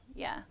language.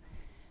 Yeah.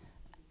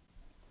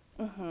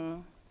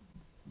 Mm-hmm.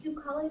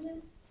 Do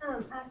colleges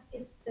ask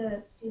if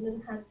the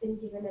student has been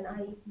given an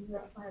IEP or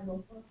a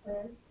 504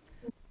 plan?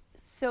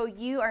 So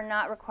you are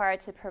not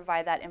required to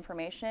provide that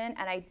information,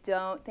 and I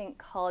don't think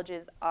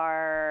colleges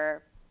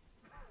are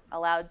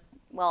allowed.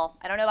 Well,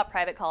 I don't know about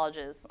private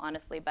colleges,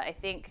 honestly, but I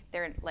think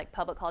they're like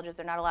public colleges,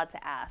 they're not allowed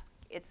to ask.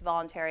 It's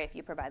voluntary if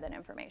you provide that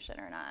information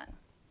or not.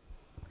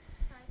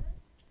 Private?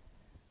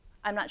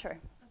 I'm not sure.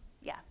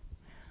 Yeah.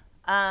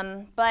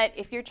 But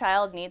if your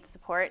child needs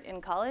support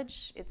in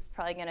college, it's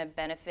probably going to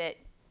benefit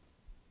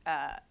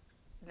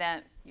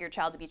your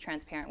child to be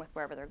transparent with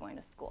wherever they're going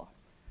to school.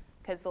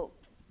 Because the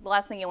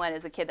last thing you want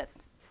is a kid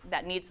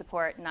that needs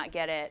support, not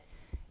get it,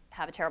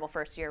 have a terrible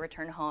first year,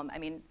 return home. I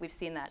mean, we've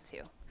seen that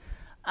too.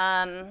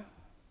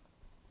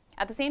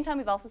 At the same time,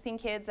 we've also seen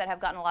kids that have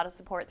gotten a lot of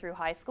support through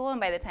high school, and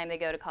by the time they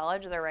go to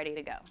college, they're ready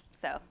to go.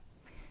 So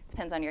it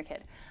depends on your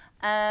kid.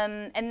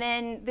 And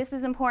then this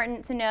is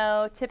important to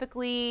know.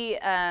 Typically,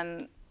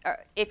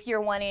 if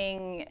you're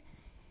wanting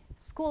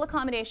school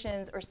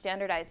accommodations or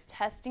standardized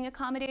testing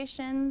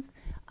accommodations,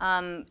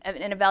 an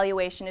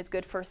evaluation is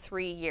good for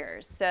 3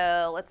 years.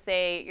 So let's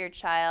say your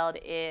child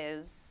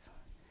is,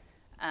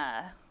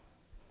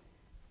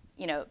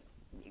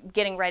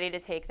 getting ready to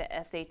take the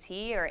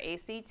SAT or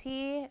ACT,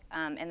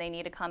 and they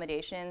need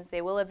accommodations.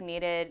 They will have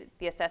needed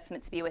the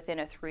assessment to be within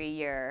a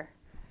 3-year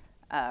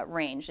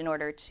range in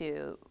order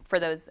for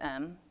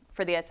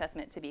the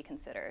assessment to be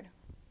considered.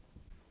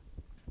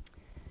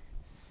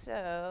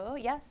 So,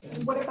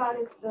 yes? What about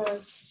if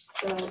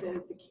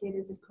the kid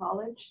is in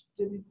college?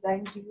 Do you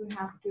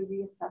have to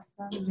reassess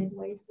them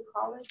midway through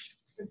college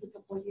since it's a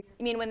full year?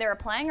 You mean when they're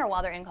applying or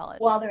while they're in college?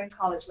 While they're in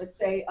college, let's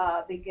say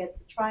they get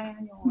the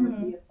triennial or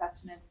the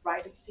assessment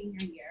right at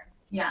senior year.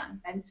 Yeah.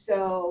 And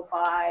so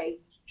by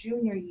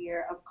junior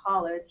year of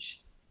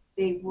college,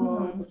 they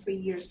will, the 3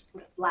 years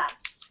would have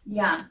lapsed.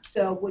 Yeah.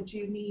 So would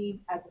you need,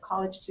 as a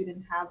college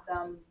student, have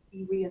them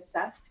be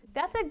reassessed?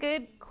 That's a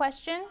good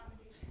question.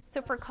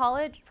 So for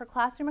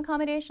classroom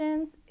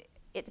accommodations,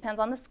 it depends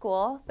on the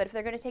school, but if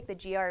they're going to take the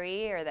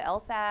GRE or the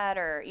LSAT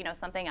or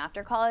something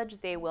after college,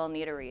 they will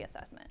need a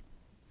reassessment.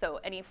 So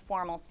any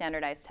formal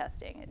standardized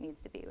testing, it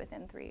needs to be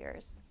within 3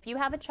 years. If you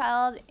have a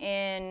child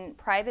in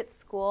private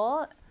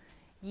school,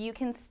 you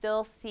can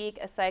still seek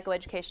a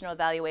psychoeducational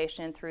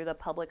evaluation through the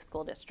public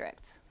school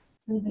district.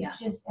 So it's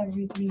just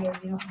every 3 years,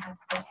 you don't have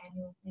the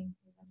annual thing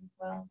for them as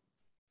well?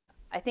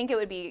 I think it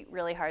would be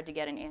really hard to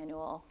get an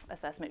annual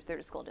assessment through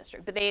the school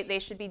district, but they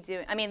should be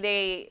doing,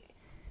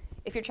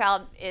 if your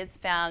child is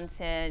found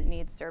to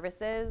need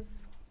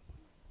services,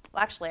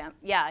 well actually,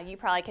 yeah, you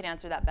probably could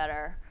answer that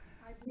better.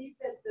 I believe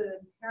that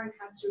the parent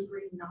has to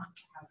agree not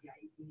to have the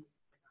IEP.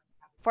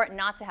 For it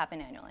not to happen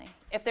annually,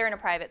 if they're in a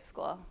private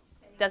school.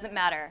 Doesn't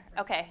matter.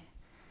 Okay,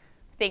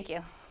 thank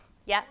you.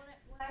 Yeah?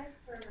 What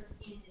I've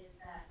seen is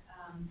that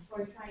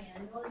for a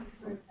triennial, you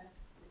can request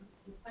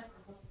a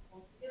public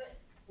school to do it.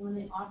 When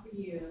they offer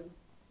you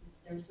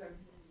their services,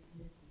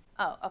 you can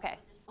Oh, okay.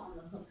 just on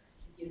the hook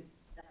to give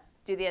that.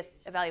 Do the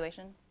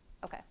evaluation?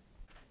 Okay.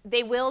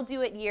 They will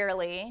do it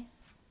yearly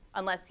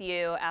unless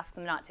you ask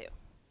them not to. Is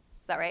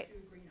that right? To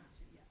agree not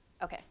to, yes.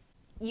 Okay.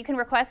 You can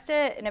request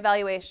an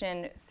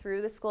evaluation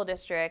through the school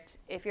district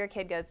if your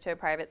kid goes to a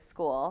private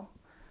school.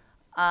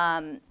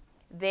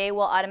 They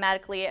will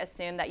automatically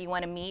assume that you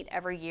want to meet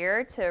every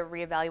year to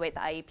reevaluate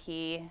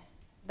the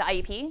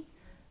IEP,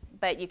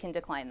 but you can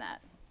decline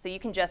that. So you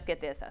can just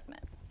get the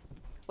assessment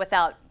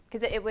without,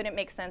 because it wouldn't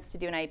make sense to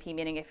do an IEP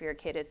meeting if your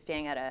kid is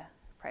staying at a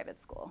private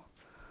school.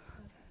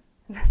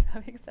 Okay. Does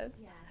that make sense?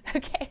 Yeah.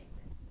 Okay.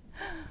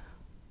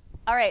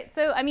 All right.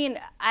 So,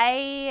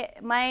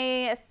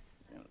 my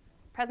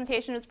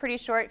presentation was pretty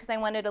short because I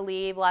wanted to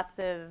leave lots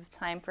of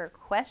time for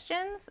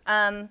questions.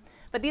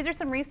 But these are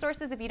some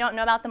resources if you don't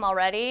know about them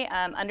already.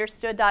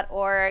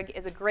 Understood.org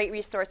is a great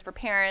resource for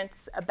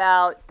parents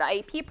about the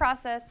IEP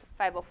process,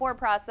 504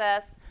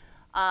 process,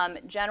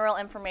 general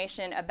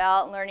information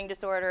about learning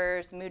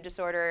disorders, mood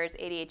disorders,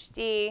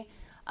 ADHD.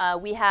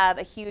 We have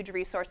a huge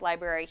resource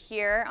library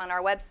here on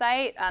our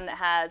website that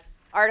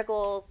has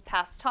articles,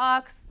 past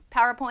talks,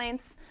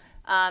 PowerPoints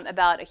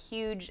about a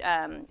huge,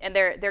 and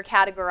they're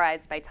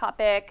categorized by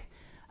topic.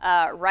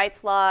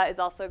 Rights Law is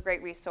also a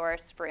great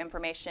resource for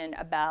information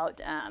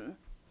about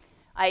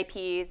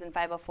IEPs and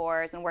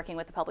 504s and working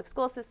with the public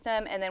school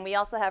system. And then we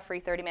also have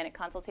free 30-minute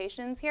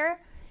consultations here.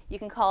 You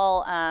can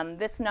call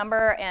this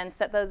number and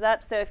set those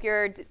up. So if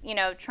you're,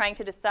 trying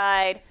to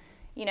decide,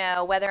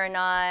 whether or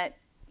not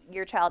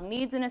your child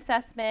needs an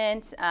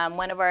assessment,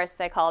 one of our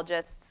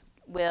psychologists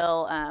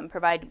will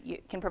provide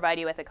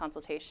you with a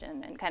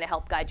consultation and kind of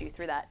help guide you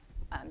through that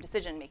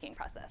decision-making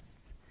process.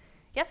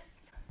 Yes?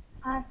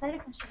 So I had a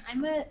question.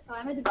 I'm a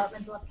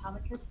developmental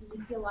optometrist, and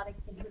we see a lot of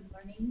kids with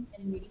learning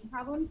and reading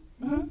problems.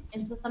 Mm-hmm.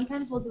 And so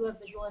sometimes we'll do a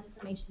visual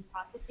information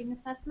processing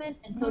assessment.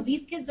 And so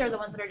these kids are the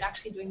ones that are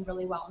actually doing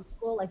really well in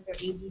school, like they're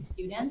AD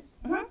students.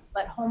 Mm-hmm.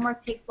 But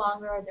homework takes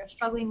longer. They're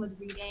struggling with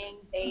reading.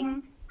 They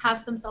have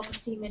some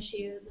self-esteem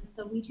issues. And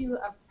so we do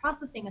a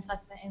processing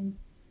assessment, and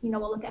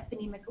we'll look at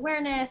phonemic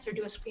awareness or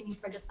do a screening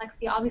for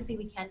dyslexia. Obviously,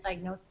 we can't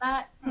diagnose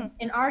that.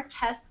 And our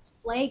tests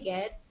flag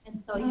it.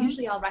 And so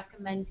usually I'll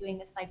recommend doing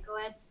a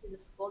psychoed through the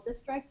school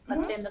district,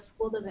 but then the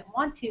school doesn't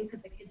want to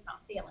because the kid's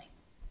not failing.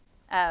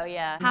 Oh,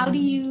 yeah. How do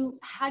you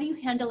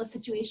handle a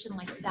situation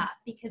like that?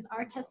 Because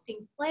our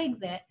testing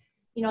flags it.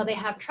 They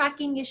have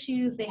tracking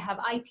issues, they have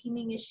eye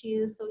teaming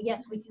issues. So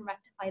yes, we can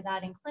rectify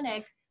that in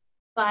clinic,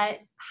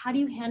 but how do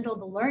you handle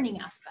the learning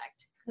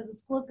aspect? Because the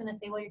school is going to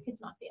say, well, your kid's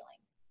not failing.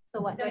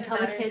 So what do I tell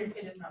the kid? Your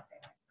kid is not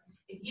failing.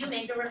 If you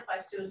make a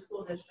request to a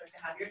school district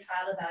to have your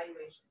child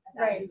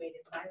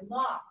evaluated by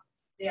law,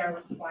 they are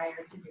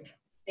required to do it.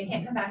 They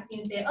can't come back to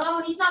you and say,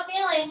 oh, he's not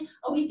failing.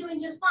 Oh, he's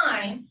doing just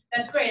fine.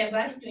 That's great. I'm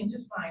glad he's doing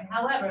just fine.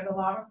 However, the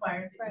law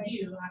requires that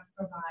you have to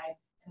provide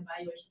an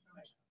evaluation from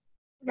a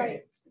child.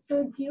 Right.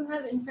 So do you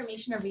have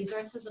information or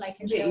resources that I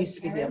can Maybe show it used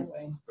to be the other parents?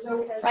 way.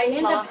 So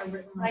Rights law.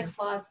 Rights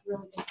law is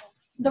really good.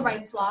 The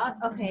rights law,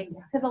 okay.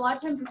 Because a lot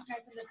of times the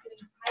parents end up doing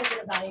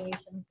private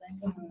evaluations then,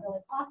 which is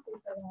really costly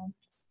for them.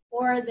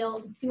 Or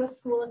they'll do a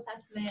school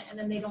assessment and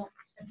then they don't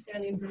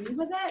necessarily agree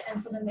with it,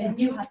 and so then they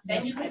do have to.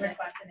 Then you can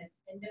request an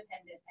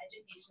independent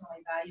educational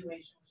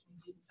evaluation, which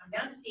means you can come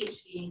down to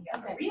CHC and get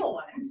a real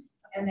one,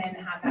 and then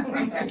have that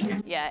process.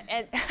 Yeah,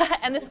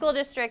 and the school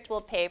district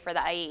will pay for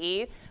the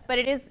IEE, but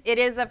it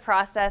is a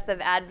process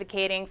of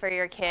advocating for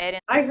your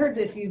kid. I heard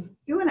that if you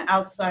do an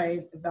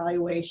outside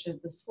evaluation,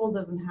 the school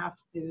district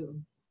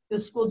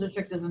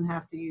doesn't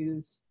have to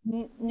use.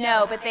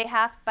 No, but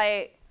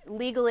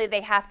legally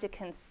they have to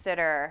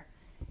consider,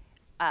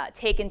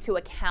 take into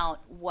account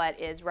what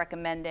is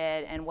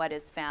recommended and what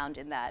is found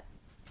in that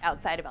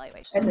outside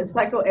evaluation. And the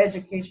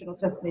psychoeducational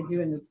testing they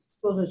do in the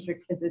school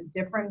district, is it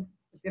different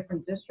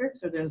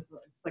districts, or there's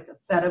like a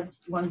set of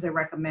ones they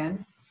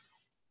recommend?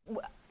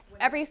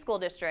 Every school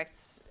district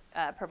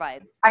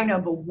provides. I know,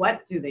 but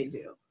what do they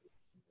do?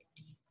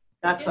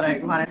 That's what I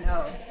want to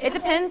know. It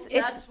depends.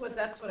 That's what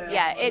I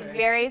yeah, was it wondering.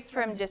 varies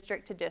from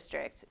district to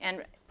district,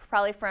 and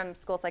probably from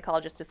school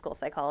psychologist to school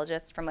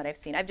psychologist from what I've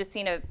seen. I've just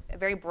seen a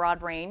very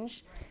broad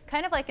range,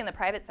 kind of like in the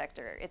private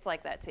sector. It's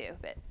like that too,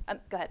 but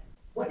go ahead.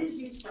 What is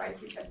used for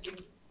IQ testing,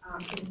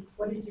 and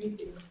what is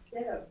used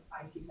instead of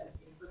IQ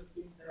testing for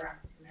kids that are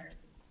African American?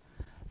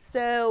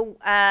 So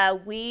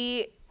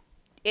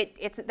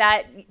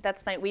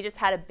that's funny. We just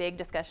had a big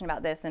discussion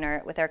about this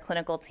with our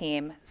clinical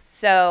team.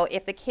 So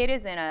if the kid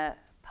is in a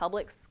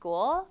public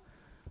school,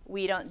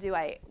 we won't do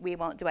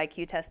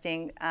IQ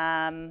testing.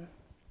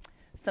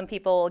 Some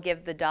people will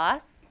give the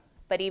DOS,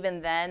 but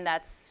even then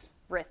that's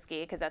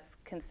risky because that's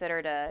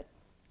considered a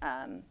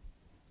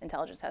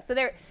intelligence test. So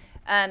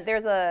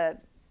there's a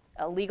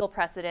legal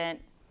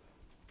precedent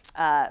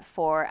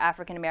for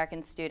African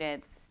American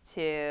students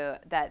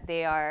that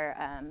they are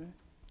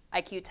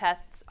IQ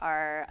tests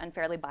are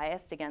unfairly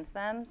biased against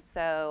them.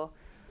 So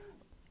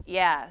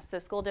yeah, so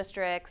school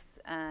districts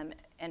and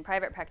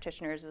private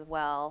practitioners as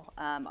well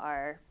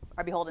are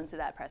beholden to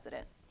that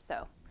precedent.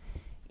 So,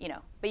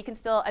 but you can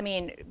still,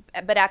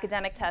 but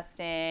academic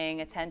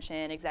testing,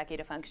 attention,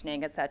 executive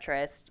functioning, et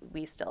cetera,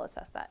 we still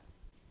assess that.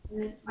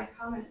 And then my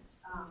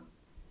comments,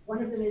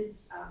 one of them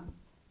is,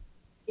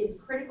 it's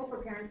critical for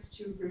parents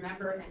to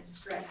remember and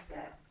stress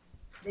that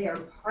they are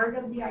part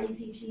of the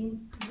IEP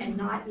team and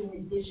not in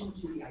addition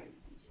to the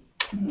IEP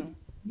team. Mm-hmm.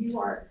 You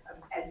are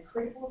as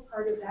critical a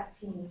part of that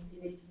team in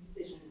making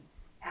decisions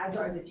as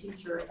are the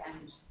teacher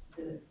and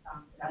the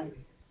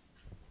evaluators.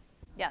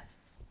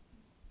 Yes.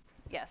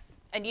 Yes.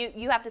 And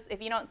you have to,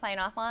 if you don't sign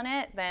off on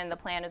it, then the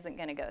plan isn't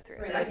going to go through.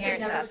 Right, So I say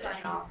parents never have to.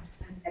 sign off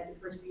at the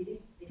first meeting.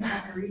 They come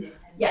back and read it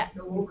and Yeah.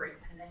 go over it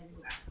and then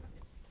go back.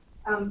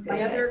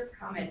 My other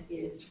comment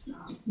is,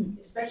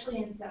 especially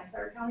in Santa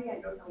Clara County,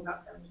 I don't know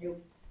about San Mateo,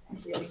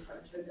 actually I think San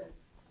Mateo does.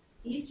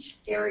 Each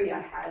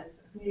area has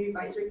a community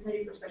advisory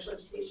committee for special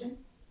education,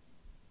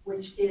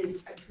 which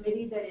is a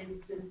committee that is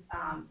just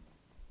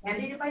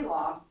mandated by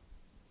law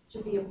to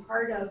be a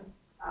part of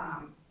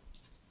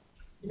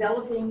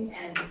developing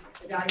and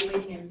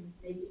evaluating and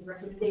making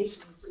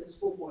recommendations to the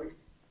school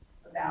boards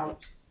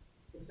about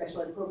the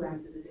special ed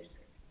programs in the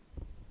district.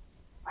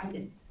 I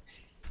didn't.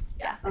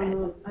 Yeah. I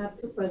have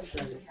two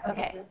questions.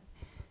 Okay.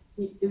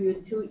 Do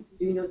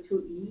you know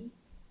 2E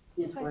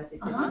in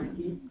forensic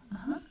technology?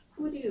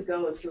 Who do you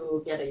go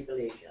to get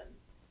evaluation?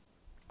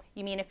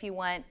 You mean if you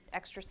want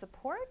extra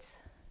support?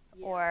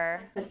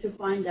 or But to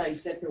find out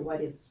exactly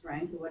what is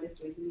strength, what is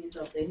weakness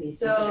of the history.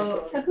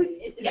 So-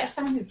 Is there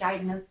some kind of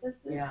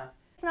diagnosis? Yeah.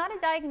 it's not a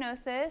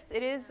diagnosis.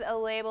 It is a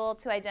label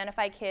to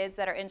identify kids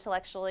that are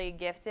intellectually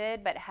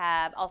gifted but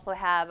also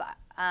have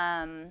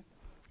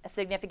a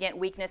significant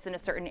weakness in a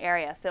certain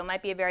area. So it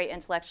might be a very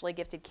intellectually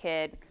gifted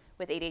kid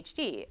with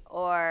ADHD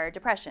or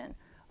depression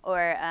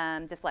or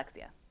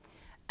dyslexia.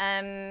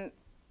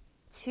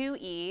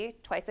 2E,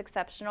 twice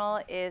exceptional,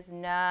 is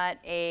not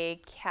a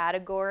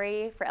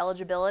category for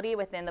eligibility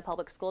within the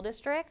public school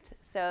district.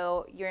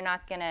 So you're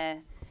not gonna,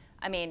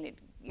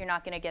 you're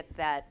not gonna get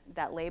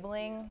that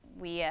labeling.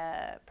 We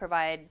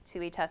provide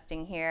 2E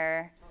testing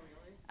here.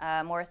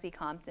 Morrissey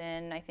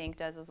Compton, I think,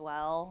 does as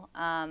well.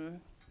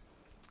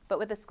 But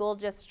with the school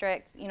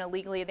district,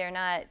 legally they're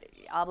not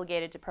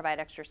obligated to provide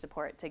extra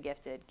support to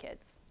gifted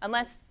kids,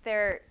 unless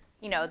their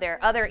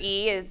other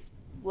E is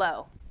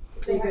low.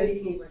 They have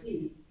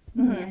ADHD,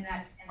 and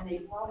they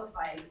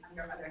qualify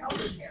under other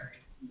health care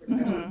for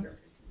certain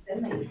services,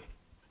 then they,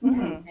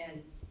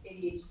 and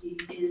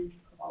ADHD is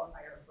a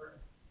qualifier for,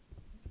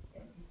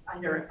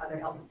 under other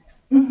health care.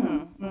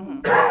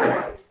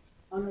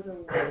 Another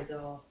one, the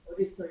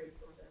auditory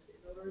process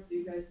is over. Do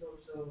you guys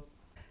also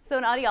So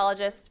an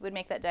audiologist would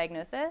make that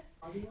diagnosis.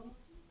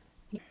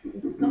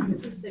 audiologist? Some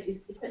people say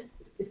it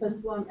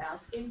depends who I'm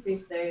asking. They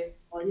say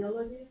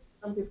audiologist,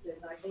 some people say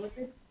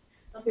psychologist,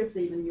 some people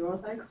say even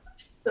neuropsychologist.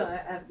 So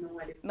I have no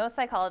idea. Most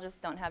psychologists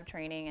don't have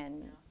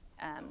training,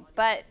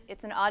 but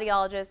it's an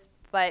audiologist.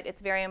 But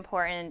it's very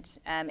important,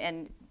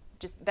 and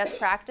just best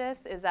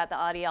practice is that the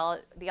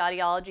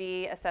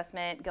audiology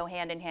assessment go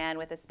hand in hand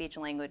with a speech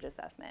and language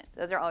assessment.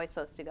 Those are always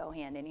supposed to go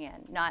hand in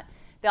hand. Not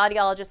the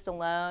audiologist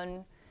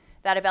alone.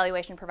 That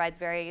evaluation provides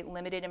very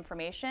limited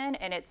information,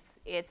 and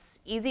it's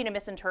easy to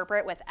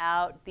misinterpret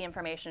without the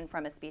information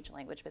from a speech and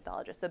language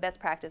pathologist. So best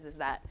practice is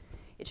that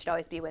it should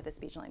always be with a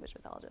speech and language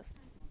pathologist.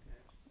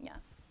 Yeah.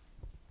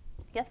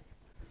 Yes?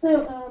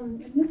 So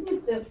looking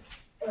at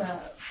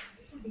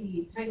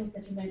the titles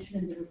that you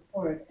mentioned in the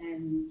report,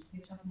 and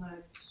you're talking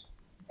about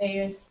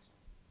various,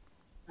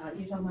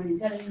 you're talking about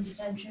intelligence,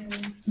 attention,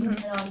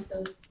 and all of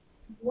those.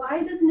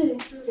 Why doesn't it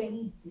include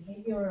any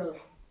behavioral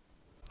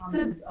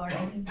comments or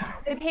any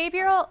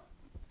Behavioral,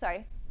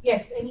 sorry.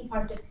 Yes, any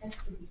part that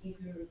tests the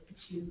behavioral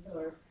issues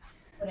or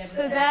whatever.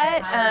 So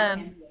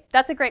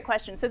that's a great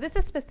question. So this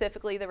is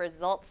specifically the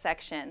results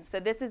section. So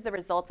this is the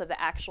results of the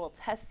actual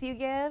tests you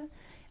give.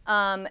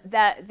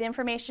 That the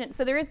information,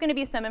 so there is going to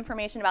be some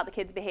information about the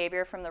kid's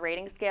behavior from the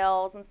rating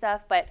scales and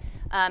stuff, but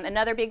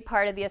another big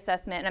part of the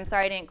assessment, and I'm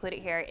sorry I didn't include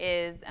it here,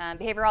 is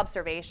behavioral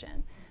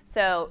observation.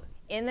 So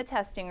in the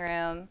testing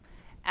room,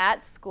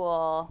 at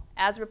school,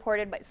 as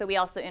reported by, so we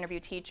also interview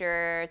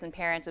teachers and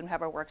parents and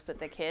whoever works with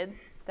the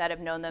kids that have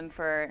known them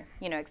for,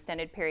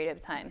 extended period of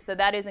time. So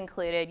that is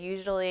included,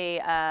 usually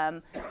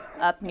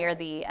up near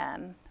the,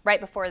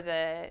 right before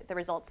the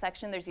results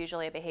section, there's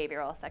usually a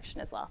behavioral section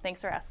as well.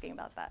 Thanks for asking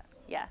about that.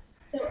 Yeah.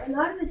 So a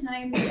lot of the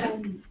times,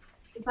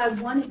 if I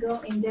want to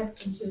go in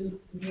depth into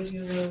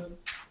behavioral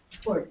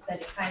support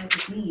that a child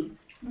would need,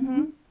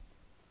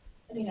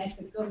 I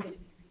could go to the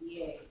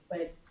BCBA,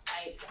 but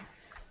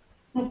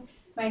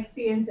my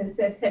experience has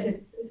said that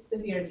it's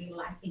severely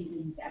lacking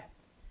in depth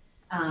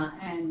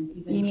and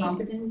even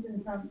competence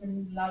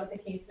in a lot of the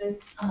cases.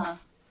 The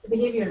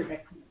behavioral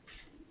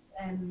recommendations.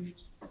 And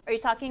are you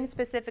talking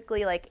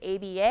specifically like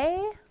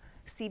ABA,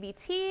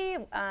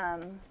 CBT?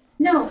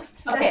 No,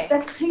 so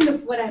that's kind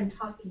of what I'm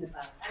talking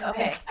about.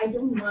 I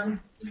don't want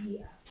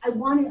I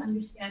want to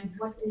understand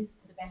what is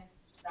the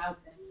best route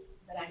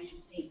that I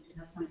should take to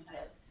help my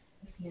child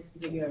if he has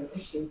behavioral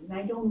issues. And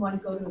I don't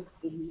want to go to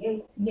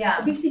ABA. Yeah.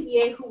 A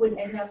BCBA who would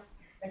end up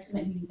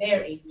recommending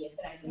their ABA,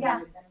 but I don't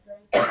know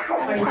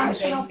that.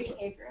 Functional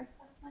behavior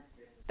assessment.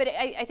 But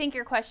I think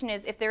your question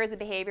is, if there is a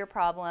behavior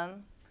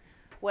problem,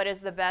 what is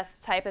the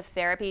best type of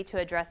therapy to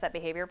address that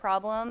behavior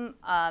problem?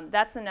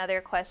 That's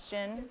another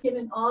question.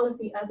 Given all of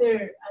the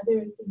other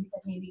things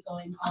that may be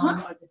going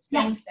on, or the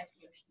strengths that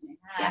he or she may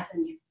have.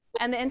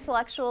 And the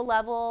intellectual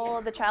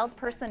level, the child's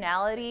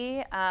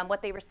personality,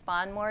 what they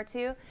respond more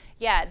to.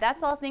 Yeah,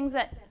 that's all things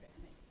that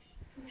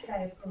Who should I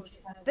approach?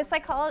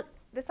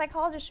 the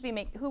psychologist should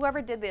be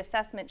whoever did the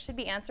assessment should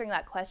be answering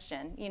that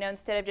question,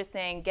 instead of just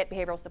saying get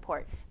behavioral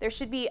support. There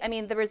should be,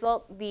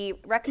 the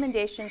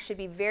recommendation should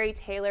be very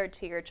tailored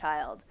to your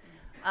child.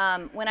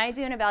 When I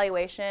do an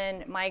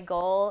evaluation, my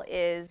goal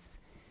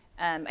is,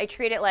 I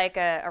treat it like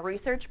a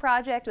research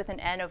project with an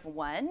N of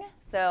 1.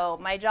 So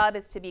my job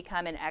is to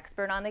become an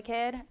expert on the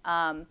kid.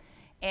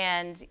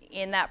 And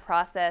in that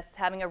process,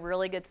 having a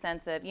really good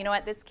sense of,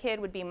 this kid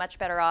would be much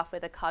better off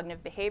with a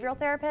cognitive behavioral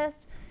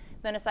therapist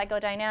than a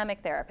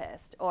psychodynamic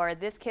therapist, or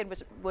this kid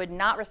would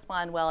not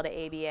respond well to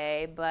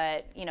ABA,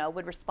 but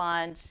would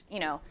respond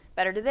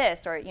better to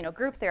this, or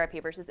group therapy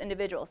versus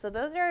individual. So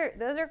those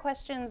are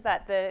questions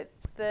that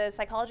the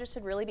psychologist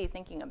should really be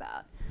thinking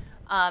about.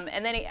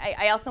 And then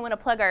I also want to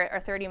plug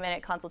our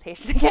 30-minute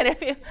consultation again.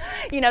 If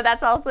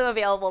that's also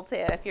available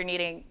too if you're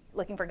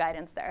looking for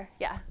guidance there.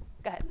 Yeah,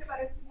 go ahead. What about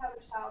if you have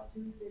a child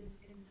who's in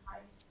high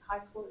it's high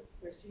school,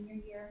 their senior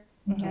year,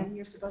 Mhm. and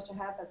you're supposed to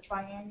have a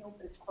triennial,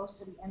 but it's close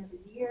to the end of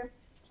the year.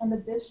 Can the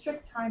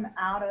district time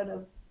out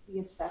of the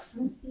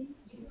assessment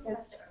fees?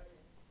 Because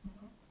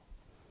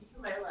You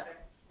can write a letter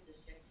to the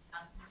district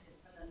asking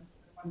for them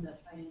to perform the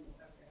triennial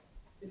program.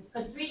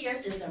 Because 3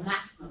 years is their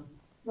maximum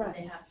that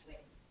they have to wait.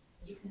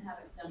 You can have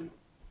it done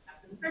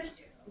after the first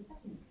year or the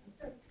second year or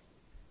third.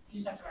 You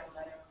just have to write a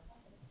letter.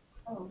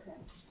 Oh, okay.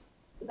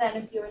 But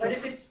then if you're. But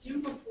if it's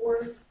due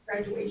before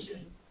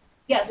graduation,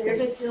 Yes, they're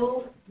if it's,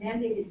 still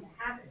mandated to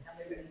have it, now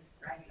they're gonna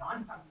drag it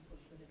on from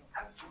because they don't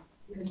have to,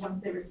 because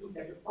once they receive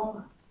their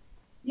diploma.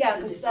 yeah,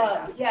 the because,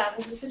 district's out.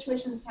 the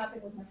situation that's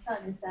happening with my son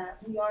is that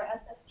we are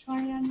at the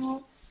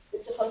triennial.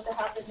 It's supposed to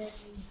happen in,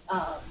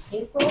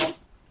 April,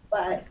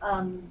 but,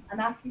 I'm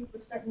asking for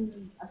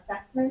certain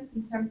assessments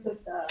in terms of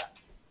the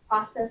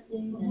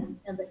processing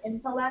and the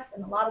intellect,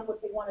 and a lot of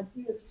what they wanna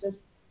do is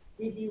just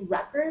review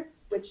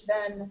records, which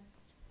then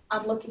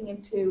I'm looking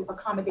into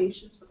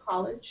accommodations for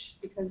college,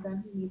 because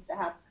then he needs to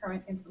have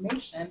current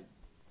information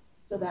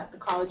so that the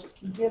colleges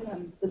can give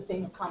him the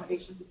same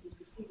accommodations that he's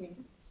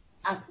receiving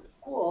at the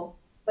school.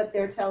 But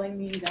they're telling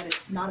me that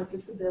it's not a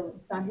disability,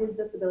 it's not his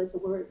disability, so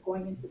we're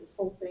going into this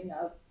whole thing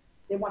of,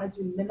 they wanna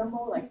do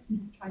minimal, like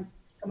trying to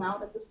come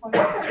out at this point,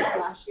 like this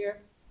last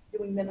year,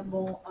 doing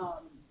minimal,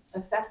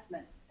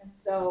 assessment. And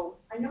so,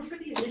 I know for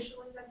the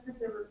initial assessment,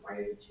 they're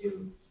required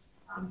to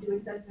do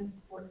assessments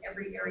for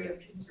every area of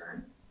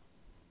concern.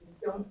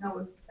 I don't know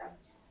if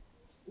that's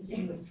the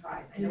same with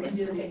tribes. I know You can it's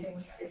do the really- same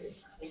thing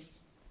with tribes.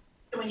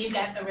 So when you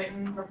get the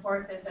written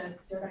report that says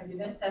you're going to do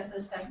this test,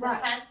 this test, this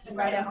Right. test, you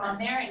write it on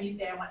there and you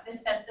say, I want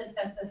this test, this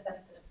test, this test,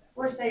 this test.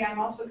 Or say, I'm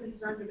also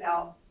concerned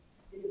about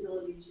his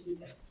ability to do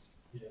this.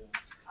 Yeah.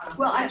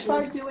 well, I which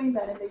tried is- doing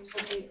that and they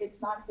told me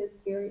it's not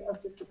his area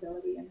of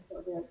disability, and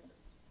so they're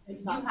just, If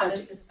you Not have a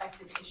budget.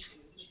 suspected issue,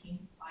 which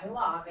means by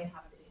law, they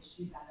have to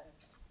issue that.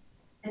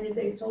 And if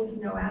they've told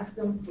you no, ask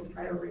them for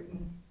prior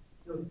written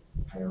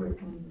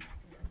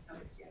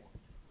notice yet.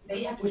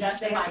 They have to Which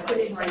justify they have what to put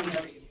they in bring writing.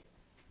 over to you.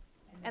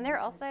 And they're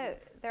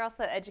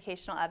also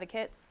educational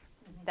advocates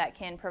that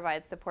can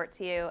provide support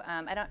to you.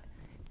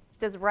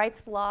 Does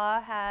Rights Law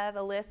have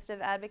a list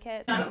of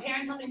advocates? No,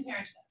 parents helping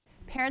parents.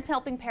 Parents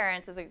Helping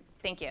Parents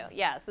thank you.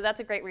 Yeah, so that's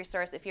a great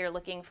resource if you're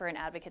looking for an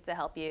advocate to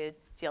help you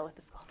deal with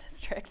the school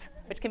district,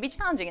 which can be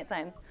challenging at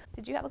times.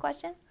 Did you have a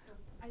question?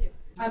 I do.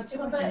 COPA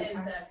is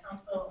the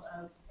Council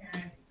of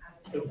Parent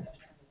Advocates.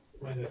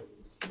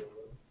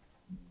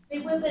 They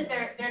would, but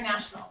they're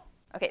national.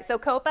 Okay, so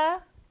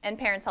COPA and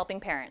Parents Helping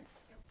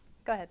Parents.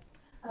 Go ahead.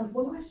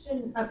 One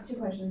question, two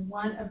questions.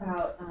 One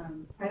about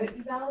private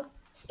evals.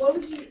 What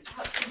would you,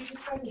 could you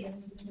describe the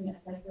difference between a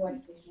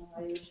psychoeducational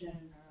evaluation and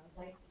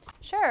neuropsych?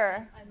 Sure,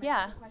 And my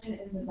yeah. second question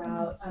is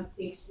about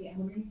CHC. I'm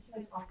wondering if you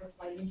guys offer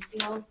sliding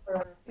scales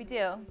for We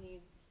parents do. who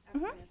need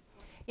Mhm. kind of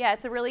Yeah,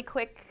 it's a really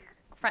quick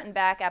front and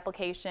back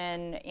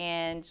application,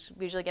 and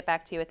we usually get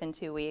back to you within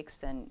 2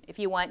 weeks. And if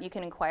you want, you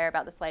can inquire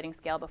about the sliding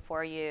scale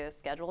before you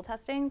schedule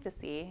testing to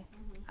see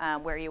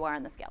where you are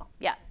on the scale.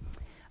 Yeah,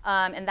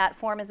 and that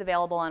form is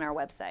available on our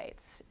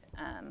website.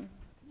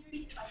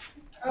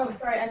 Oh,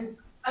 sorry.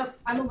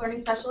 I'm a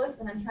learning specialist,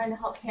 and I'm trying to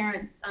help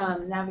parents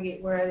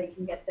navigate where they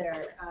can get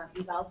their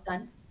evals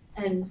done.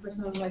 And for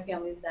some of my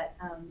families that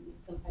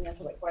some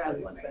financial support, I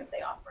was wondering if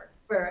they offer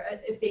for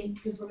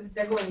because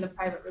they're going the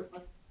private route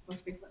most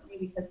frequently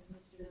because the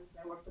students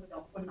that I work with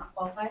would not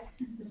qualify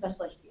for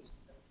special education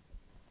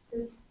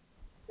services.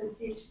 Does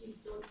CHC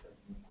still accept?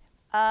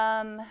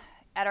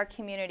 At our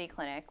community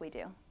clinic, we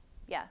do.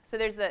 Yeah, so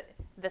there's the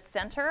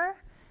center,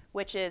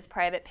 which is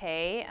private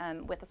pay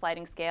with a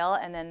sliding scale,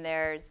 and then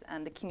there's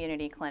the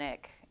community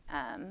clinic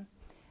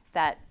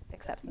that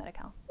accepts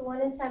Medi-Cal. The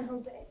one in San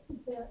Jose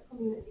is the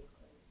community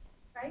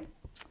clinic, right?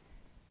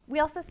 We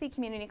also see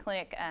community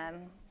clinic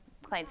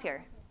clients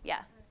here.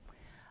 Yeah.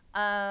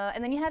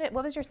 And then you had it.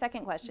 What was your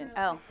second question?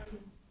 Oh.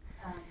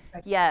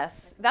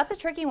 Yes, that's a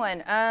tricky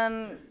one.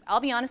 I'll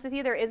be honest with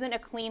you, there isn't a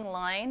clean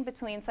line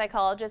between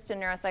psychologist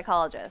and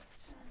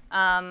neuropsychologist.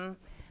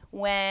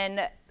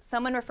 When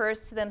someone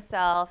refers to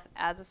themselves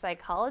as a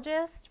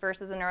psychologist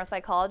versus a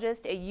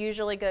neuropsychologist, it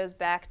usually goes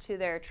back to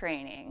their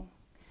training.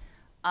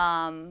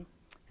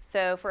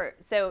 So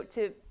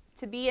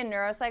to be a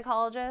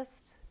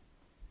neuropsychologist,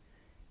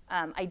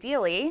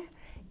 ideally,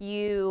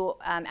 you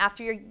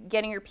after you're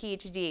getting your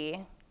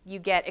PhD, you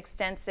get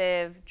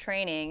extensive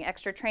training,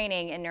 extra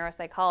training in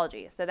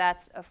neuropsychology. So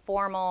that's a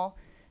formal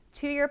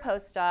 2-year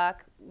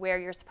postdoc where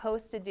you're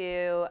supposed to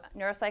do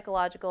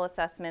neuropsychological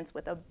assessments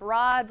with a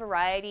broad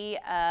variety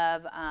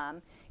of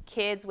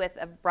kids with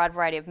a broad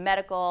variety of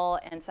medical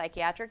and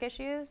psychiatric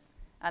issues,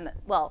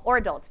 or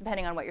adults,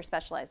 depending on what you're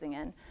specializing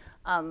in.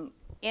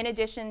 In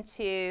addition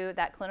to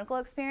that clinical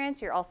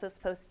experience, you're also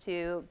supposed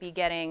to be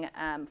getting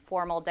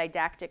formal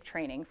didactic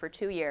training for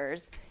 2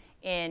 years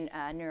in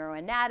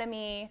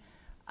neuroanatomy,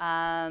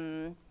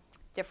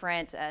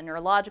 different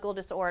neurological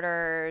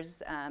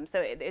disorders.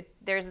 So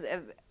there's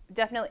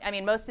definitely, I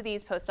mean, most of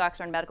these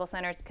postdocs are in medical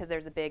centers because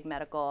there's a big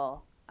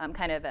medical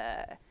kind of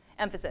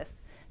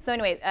emphasis. So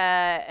anyway,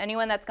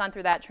 anyone that's gone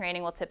through that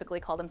training will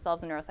typically call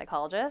themselves a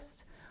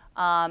neuropsychologist.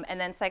 And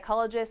then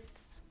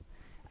psychologists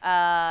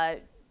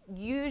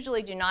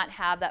usually do not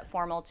have that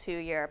formal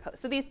 2-year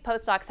post. So these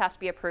postdocs have to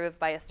be approved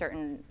by a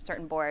certain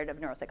board of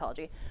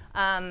neuropsychology.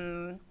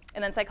 And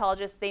then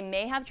psychologists, they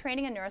may have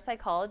training in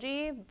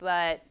neuropsychology,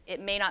 but it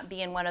may not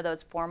be in one of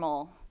those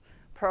formal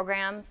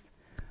programs.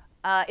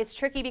 It's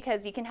tricky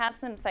because you can have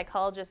some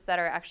psychologists that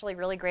are actually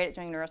really great at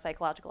doing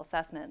neuropsychological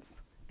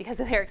assessments because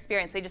of their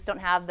experience. They just don't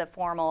have the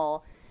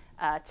formal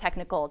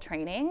technical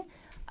training.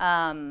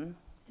 And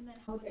then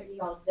how would their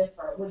evals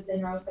differ? Would the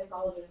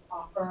neuropsychologist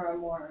offer a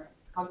more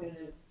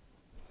cognitive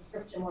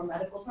description, more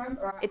medical terms?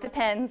 Or it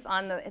depends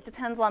on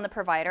the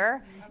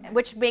provider,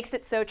 which makes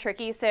it so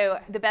tricky. So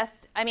the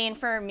best, I mean,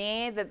 for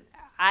me, the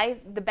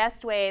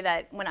best way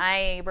that when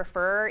I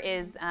refer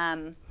is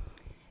trying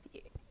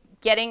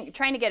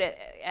to get it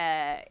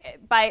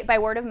by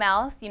word of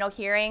mouth. You know,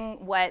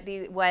 hearing what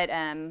they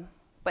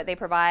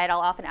provide. I'll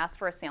often ask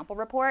for a sample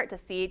report to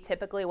see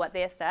typically what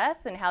they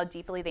assess and how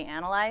deeply they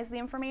analyze the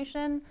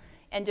information,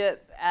 and do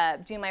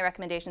my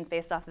recommendations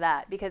based off of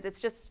that, because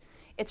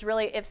it's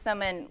really, if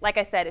someone, like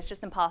I said, it's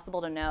just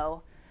impossible to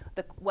know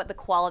what the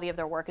quality of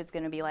their work is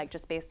going to be like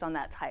just based on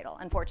that title,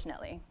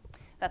 unfortunately.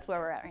 That's where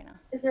we're at right now.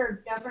 Is there a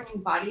governing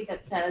body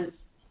that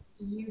says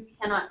you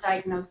cannot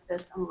diagnose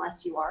this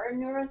unless you are a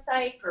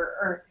neuropsych,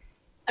 or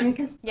I mean,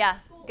 because yeah,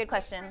 good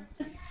question.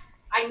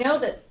 I know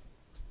that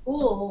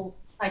school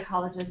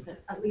psychologists,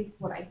 at least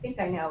what I think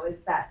I know,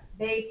 is that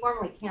they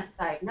formally can't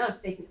diagnose.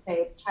 They could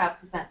say the child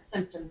presents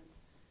symptoms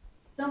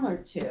similar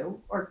to,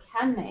 or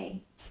can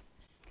they?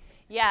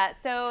 Yeah,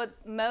 so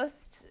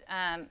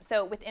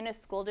so within a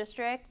school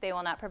district, they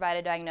will not provide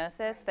a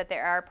diagnosis, but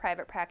there are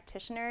private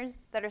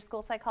practitioners that are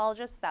school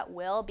psychologists that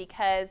will,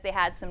 because they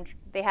had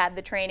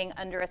the training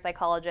under a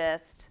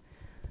psychologist.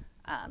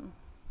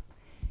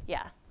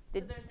 Yeah. So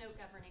there's no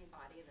governing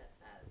body that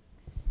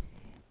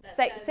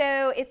says.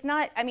 So it's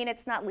not. I mean,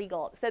 it's not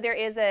legal. So there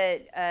is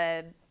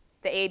the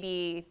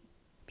ABPPCN,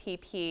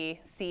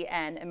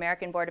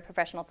 American Board of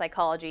Professional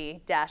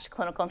Psychology -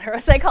 Clinical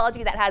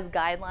Neuropsychology, that has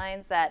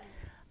guidelines that.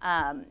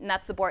 And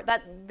that's the board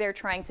that they're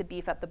trying to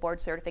beef up the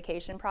board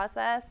certification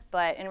process,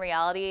 but in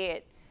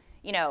reality,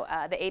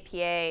 the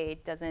APA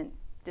doesn't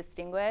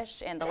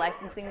distinguish, and the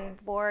licensing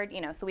board,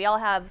 so we all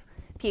have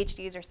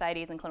PhDs or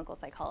PsyDs in clinical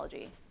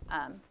psychology.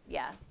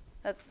 Yeah,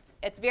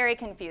 it's very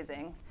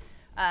confusing.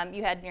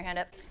 You had your hand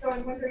up. So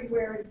I'm wondering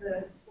where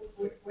the school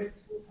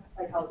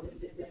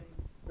psychologist is in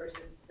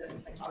versus the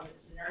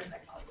psychologist and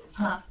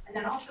neuropsychologist, and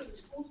then also the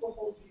schools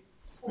will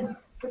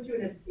put you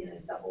in a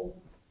double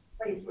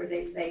place where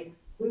they say,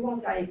 we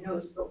won't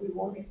diagnose, but we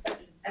won't accept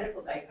a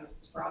medical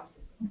diagnosis for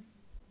autism.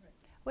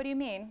 What do you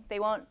mean? They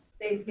won't?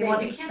 They say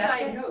you can't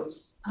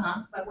diagnose,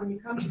 but when you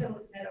come to them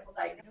with medical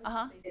diagnosis,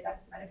 they say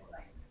that's a medical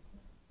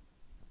diagnosis.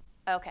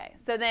 Okay,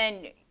 so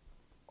then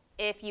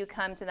if you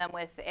come to them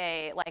with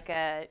a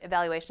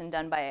evaluation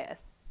done by a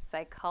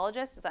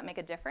psychologist, does that make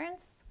a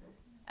difference?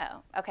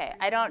 Oh, okay.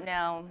 I don't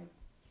know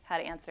how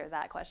to answer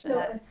that question. So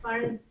as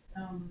far as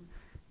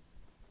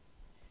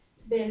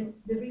the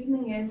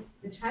reasoning is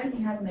the child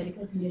may have a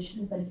medical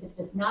condition, but if it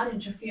does not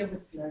interfere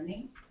with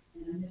learning,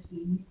 and unless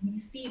we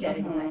see that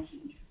it is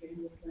actually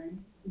interfering with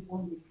learning, we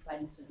won't be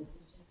providing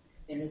services just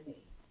because there is a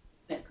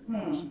medical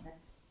condition.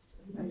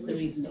 That's the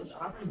reasoning.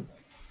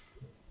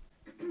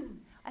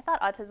 I thought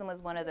autism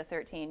was one of the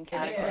 13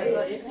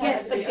 categories.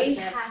 Yes, but they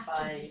have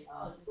by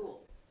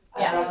school.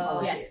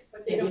 Yeah. Yes.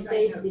 But if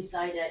they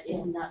decide that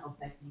it's not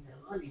affecting their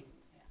learning,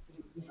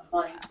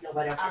 learning skill,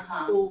 whatever,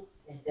 school,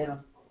 then they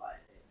don't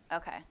provide it.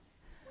 Okay.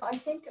 I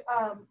think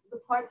the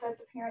part that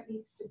the parent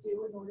needs to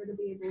do in order to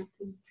be able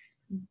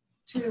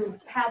to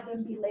have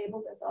them be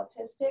labeled as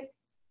autistic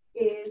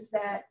is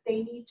that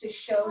they need to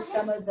show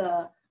some of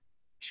the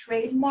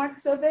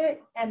trademarks of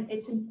it, and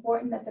it's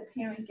important that the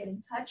parent get in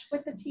touch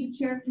with the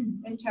teacher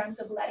in terms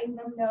of letting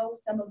them know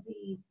some of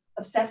the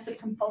obsessive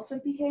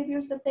compulsive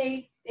behaviors that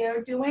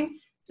they're doing,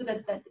 so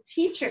that the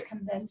teacher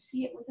can then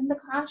see it within the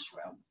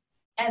classroom,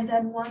 and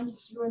then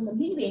once you're in the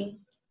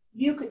meeting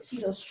you could see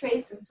those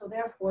traits, and so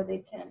therefore they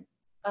can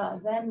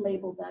then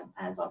label them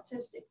as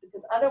autistic,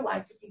 because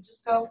otherwise if you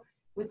just go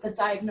with the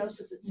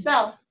diagnosis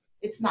itself,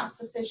 it's not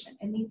sufficient.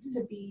 It needs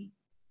to be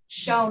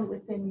shown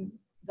within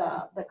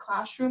the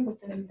classroom,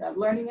 within the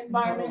learning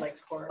environment.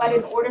 But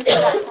in order for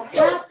that to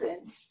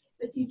happen,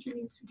 the teacher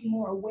needs to be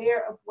more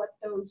aware of what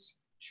those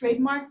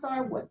trademarks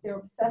are, what their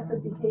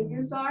obsessive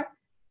behaviors are,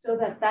 so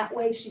that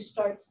way she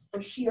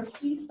or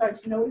he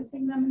starts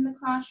noticing them in the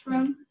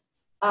classroom,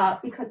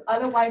 because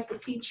otherwise the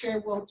teacher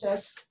will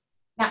just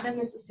not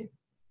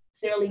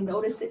necessarily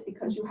notice it,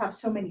 because you have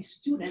so many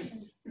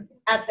students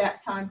at that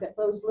time that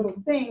those little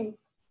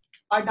things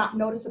are not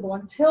noticeable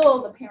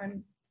until the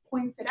parent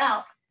points it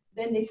out.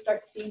 Then they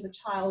start seeing the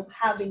child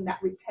having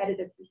that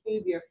repetitive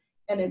behavior,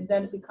 and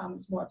then it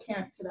becomes more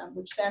apparent to them,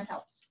 which then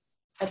helps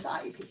at the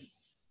IEP.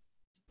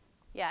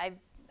 Yeah,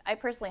 I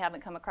personally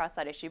haven't come across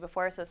that issue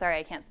before, so sorry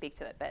I can't speak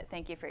to it, but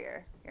thank you for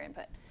your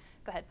input.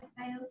 Go ahead.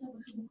 I also have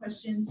a couple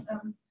questions.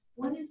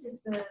 what is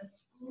if the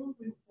school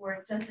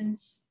report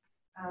doesn't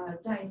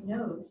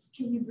diagnose?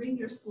 Can you bring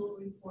your school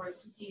report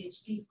to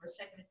CHC for a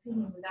second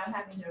opinion without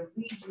having to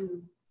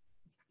redo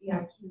the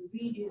IQ,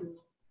 redo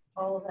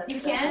all of that You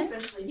stuff, can?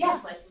 especially if Yeah.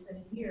 it's like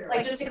within a year?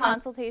 Like just a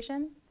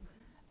consultation?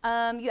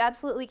 You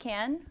absolutely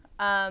can.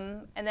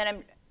 And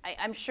then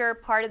I'm sure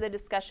part of the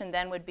discussion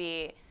then would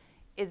be,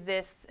 is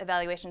this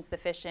evaluation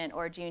sufficient,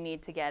 or do you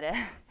need to get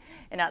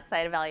an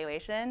outside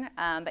evaluation?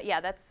 But yeah,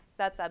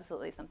 that's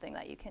absolutely something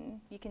that you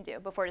can do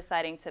before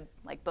deciding to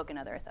like book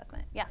another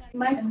assessment. Yeah.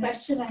 My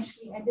question,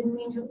 actually, I didn't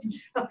mean to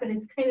interrupt, but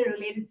it's kind of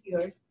related to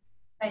yours,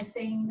 by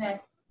saying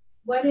that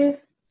what if,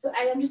 so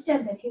I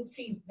understand that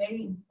history is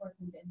very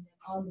important and that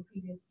all the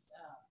previous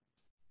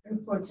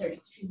reports are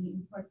extremely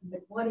important,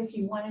 but what if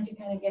you wanted to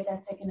kind of get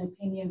that second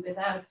opinion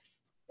without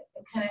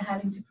kind of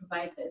having to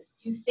provide this?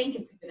 Do you think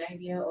it's a good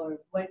idea, or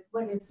what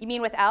is? You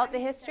mean without the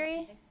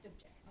history?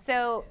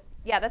 So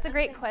yeah, that's a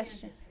great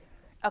question.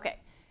 Okay.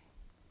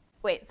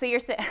 Wait, so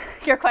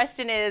your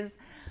question is,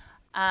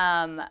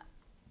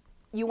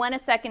 you want a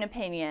second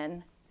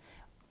opinion.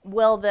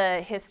 Will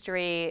the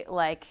history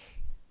like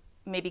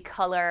maybe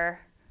color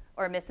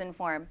or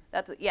misinform?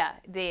 That's, yeah,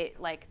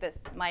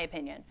 my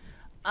opinion.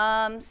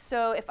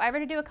 So if I were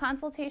to do a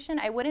consultation,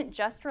 I wouldn't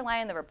just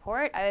rely on the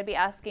report. I would be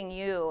asking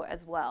you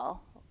as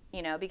well,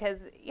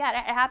 because yeah,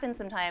 it happens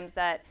sometimes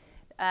that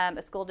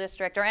a school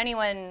district or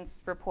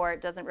anyone's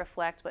report doesn't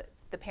reflect what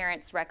the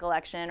parent's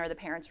recollection or the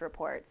parent's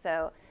report.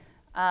 So,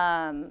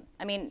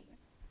 I mean,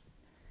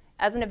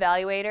 as an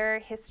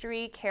evaluator,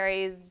 history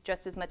carries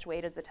just as much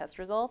weight as the test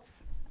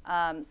results.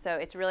 So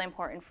it's really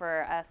important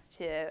for us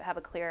to have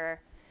a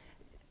clear,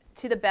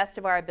 to the best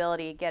of our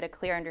ability, get a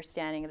clear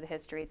understanding of the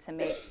history to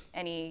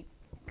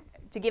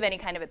give any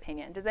kind of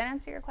opinion. Does that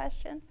answer your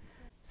question?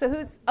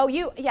 So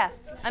you,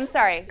 yes, I'm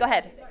sorry, go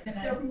ahead.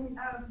 So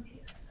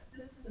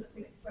this is a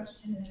quick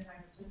question, and then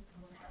I just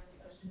want to have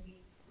a question.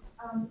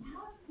 How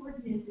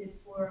important is it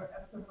for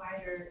a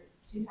provider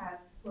to have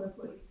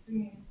quote-unquote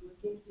experience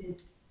with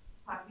gifted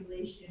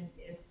population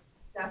if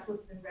that's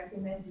what's been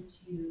recommended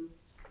to you?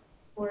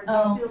 Or do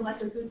you feel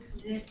like a good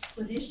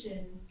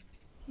clinician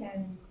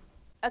can?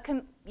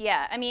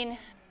 Yeah, I mean,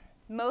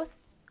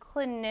 most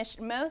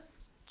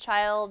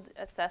child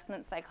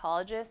assessment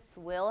psychologists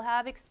will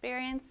have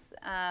experience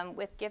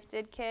with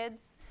gifted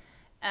kids.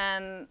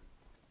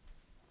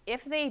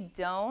 If they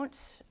don't,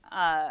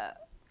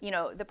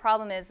 the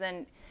problem is,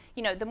 and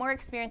the more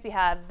experience you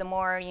have, the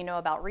more you know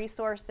about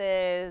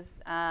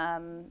resources,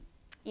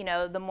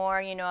 the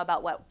more you know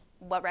about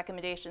what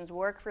recommendations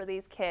work for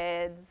these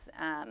kids.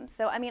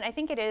 So I mean, I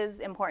think it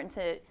is important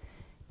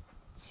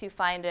to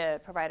find a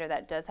provider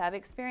that does have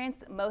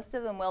experience. Most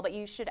of them will, but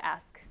you should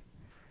ask,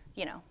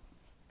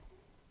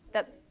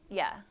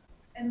 yeah.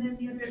 And then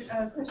the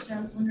other question I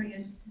was wondering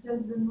is,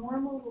 does the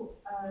normal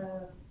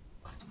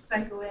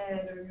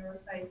psychoed or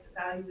neuropsych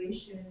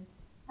evaluation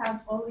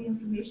have all the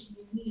information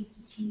you need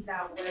to tease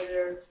out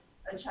whether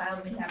a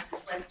child may have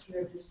dyslexia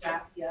or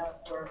dysgraphia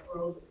or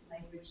oral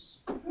language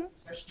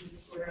expression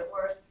disorder,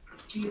 or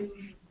do you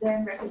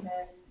then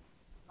recommend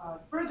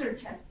further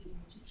testing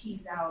to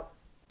tease out?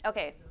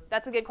 Okay,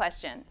 that's a good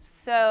question.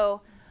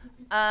 So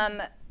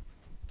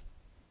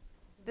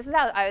this is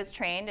how I was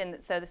trained,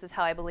 and so this is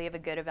how I believe a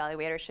good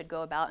evaluator should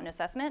go about an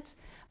assessment.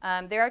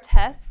 There are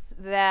tests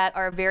that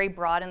are very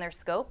broad in their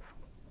scope.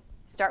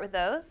 Start with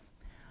those.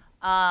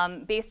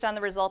 Based on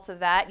the results of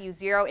that, you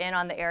zero in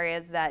on the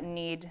areas that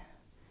need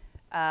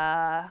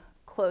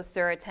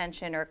closer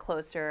attention or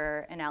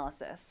closer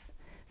analysis.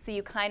 So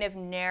you kind of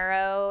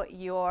narrow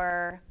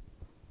your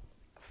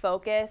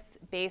focus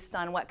based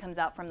on what comes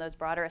out from those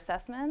broader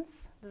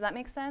assessments. Does that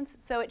make sense?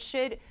 So it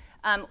should,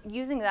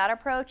 using that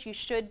approach, you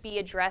should be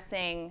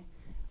addressing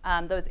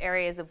those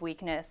areas of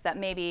weakness that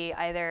maybe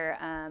either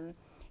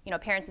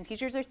parents and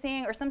teachers are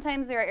seeing, or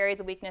sometimes there are areas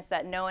of weakness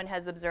that no one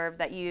has observed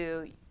that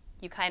you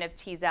kind of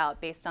tease out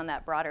based on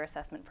that broader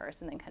assessment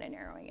first and then kind of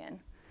narrowing in.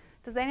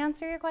 Does that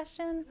answer your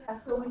question? Yeah,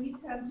 so when you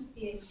come to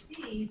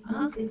CHC,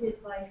 is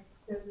it like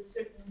there's a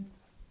certain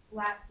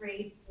flat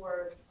rate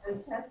for the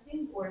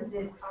testing, or is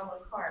it a la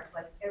carte,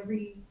 like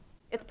every?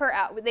 It's per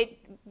hour.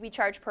 We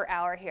charge per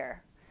hour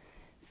here.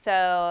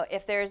 So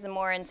if there's a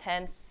more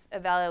intense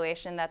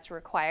evaluation that's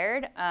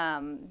required,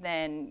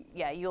 then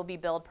yeah, you'll be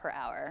billed per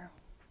hour.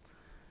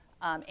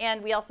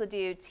 And we also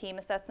do team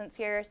assessments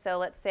here. So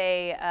let's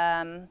say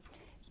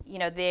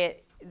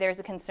there's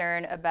a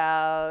concern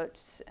about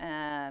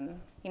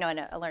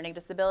a learning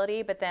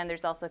disability, but then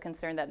there's also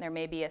concern that there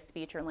may be a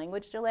speech or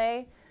language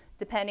delay.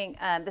 Depending,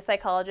 the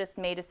psychologist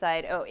may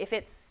decide, if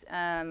it's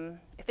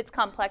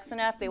complex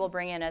enough, they will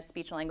bring in a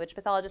speech and language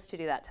pathologist to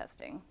do that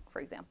testing,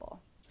 for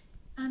example.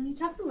 You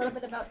talked a little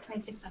bit about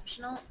twice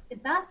exceptional.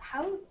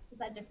 How is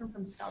that different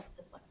from stealth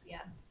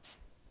dyslexia?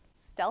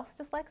 Stealth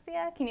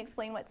dyslexia? Can you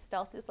explain what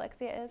stealth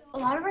dyslexia is? A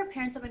lot of our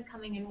parents have been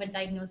coming in with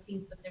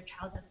diagnoses that their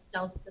child has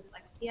stealth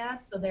dyslexia,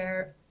 so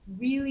they're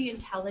really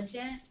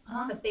intelligent,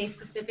 but they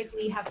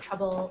specifically have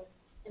trouble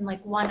in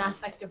like one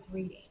aspect of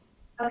reading.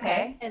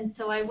 Okay. And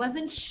so I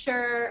wasn't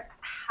sure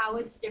how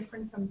it's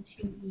different from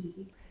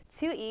 2E.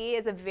 2E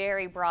is a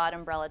very broad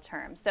umbrella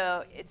term.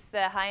 So it's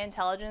the high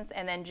intelligence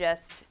and then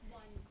just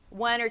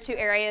one or two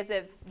areas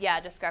of,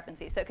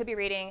 discrepancy. So it could be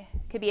reading,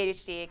 it could be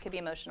ADHD, it could be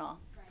emotional.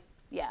 Right.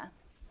 Yeah.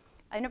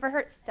 I've never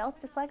heard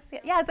stealth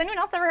dyslexia. Yeah, has anyone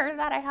else ever heard of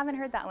that? I haven't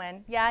heard that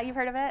one. Yeah, you've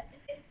heard of it?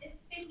 It's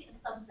basically a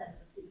subset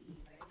of 2E,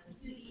 right? So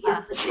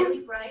 2E is the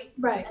really bright,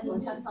 Right. and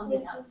then you have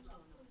something else going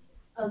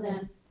on. So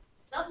then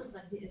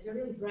self-dyslexia is you're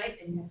really bright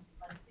and you have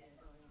dyslexia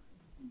going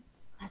on.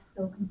 That's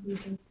so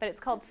confusing. But it's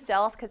called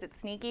stealth because it's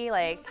sneaky,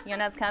 like, you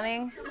know it's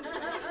coming.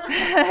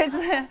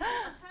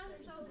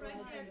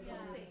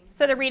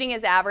 So the reading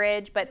is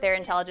average, but their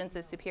intelligence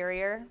is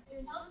superior. Their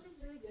intelligence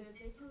is really good,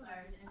 they can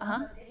learn, and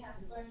Uh-huh. they have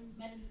learned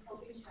many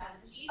coping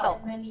strategies Oh,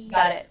 and many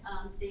got it.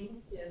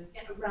 things to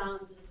get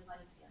around the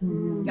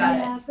dyslexia. Got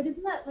Yeah, but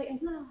isn't that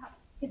how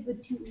kids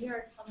with 2E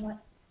are somewhat,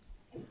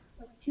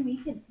 like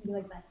 2E kids can be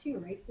like that too,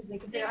 right? Because they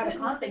can figure out a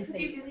compensate.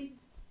 They could be really,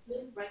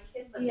 really bright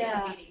kids, but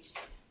Yeah. they have ADHD,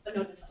 but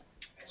no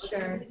dyslexia. Right? But Sure.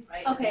 they're really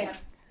bright, Okay. they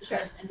have Sure.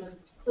 and no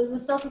dyslexia. So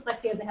the stealth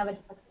dyslexia, they have a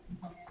dyslexia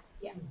component.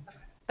 Yeah.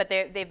 But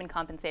they've been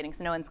compensating,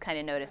 so no one's kind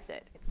of noticed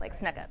it. It's like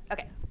snuck up.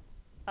 Okay.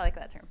 I like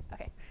that term.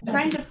 Okay.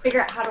 Trying to figure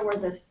out how to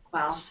word this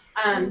well.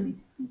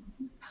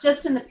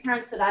 Just in the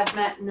parents that I've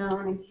met and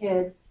known and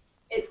kids,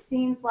 it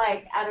seems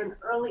like at an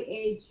early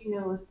age, you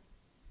know a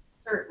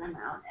certain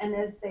amount. And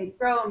as they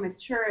grow and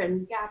mature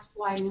and gaps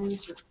widen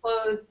or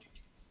close,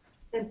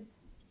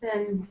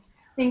 then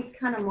things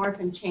kind of morph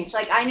and change.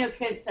 Like I know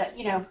kids that,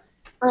 you know,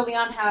 early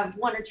on have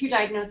one or two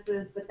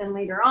diagnoses, but then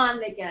later on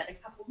they get a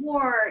couple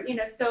more, you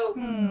know, so,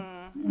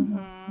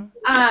 and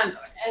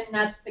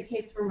that's the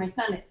case for my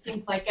son. It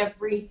seems like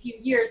every few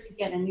years you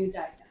get a new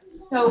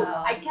diagnosis. So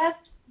I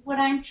guess what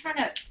I'm trying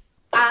to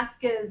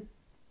ask is,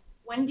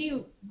 when do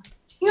you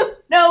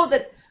know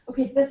that,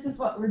 okay, this is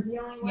what we're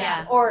dealing with?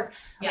 Yeah. Or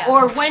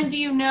when do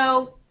you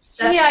know,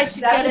 gee, I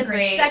should get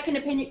a second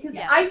opinion?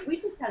 Because we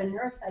just had a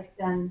neuropsych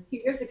done 2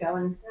 years ago,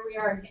 and here we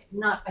are,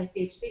 not by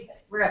CHC,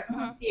 but we're at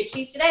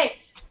CHC today,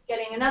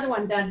 getting another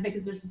one done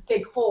because there's this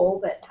big hole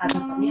that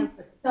hasn't been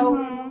answered. So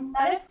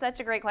that is such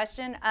a great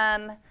question.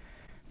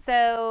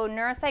 So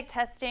neuropsych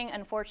testing,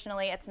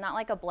 unfortunately, it's not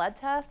like a blood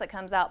test that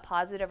comes out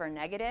positive or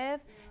negative.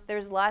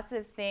 There's lots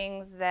of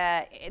things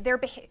that,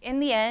 in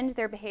the end,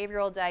 they're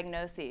behavioral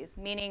diagnoses,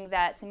 meaning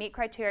that to meet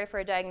criteria for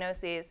a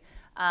diagnosis,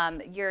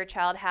 your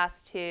child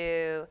has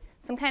to,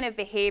 some kind of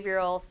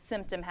behavioral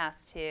symptom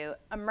has to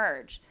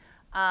emerge.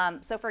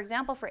 So for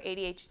example, for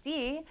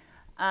ADHD,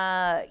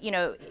 you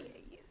know,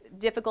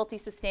 difficulty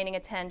sustaining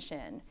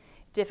attention,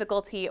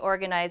 difficulty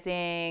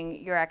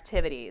organizing your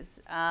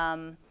activities,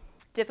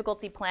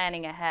 difficulty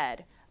planning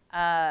ahead.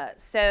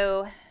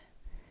 So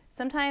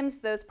sometimes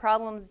those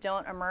problems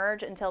don't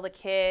emerge until the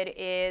kid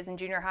is in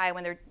junior high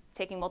when they're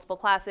taking multiple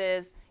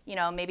classes. You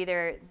know, maybe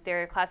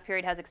their class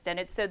period has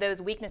extended, so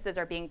those weaknesses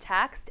are being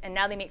taxed, and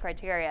now they meet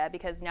criteria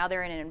because now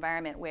they're in an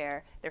environment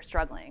where they're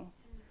struggling.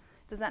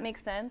 Does that make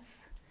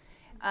sense?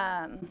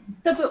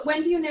 So, but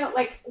when do you know,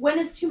 like, when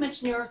is too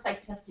much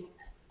neuropsych testing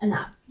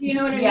enough? Do you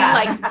know what I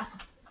mean? Like,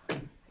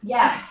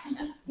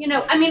 you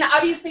know, I mean,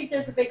 obviously if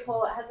there's a big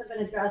hole, it hasn't been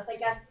addressed. I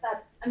guess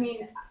that, I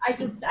mean, I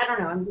don't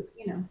know, I'm,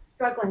 you know,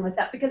 struggling with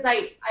that because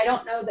I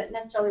don't know that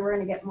necessarily we're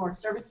going to get more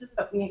services,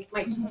 but we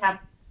might just have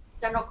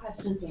general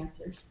questions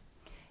answered.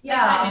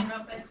 I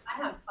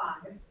have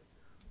 5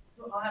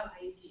 who all have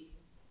IEPs.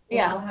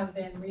 Yeah. All have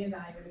been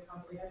reevaluated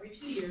probably every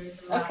 2 years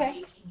for the last 18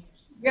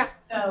 years. Yeah.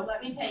 So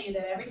let me tell you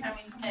that every time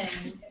we come in,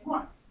 it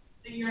morphs.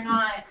 So you're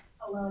not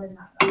alone in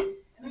that boat.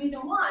 And the reason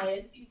why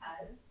is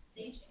because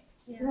they change.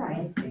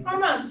 Right.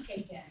 Hormones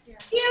kick in.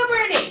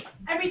 Puberty.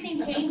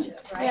 Everything changes,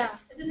 right? Yeah.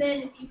 So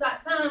then you've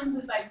got some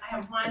who's like, I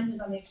have one who's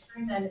on the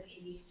extreme end of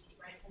ADHD,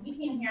 right? And we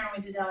came here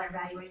and we did all our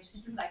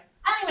evaluations. She was like,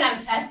 I don't even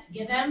have a test to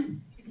give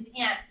him because he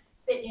can't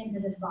fit into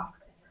this box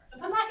anymore. So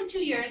come back in 2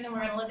 years and we're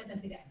going to look at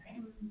this again,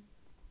 right?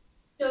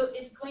 So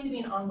it's going to be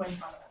an ongoing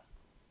process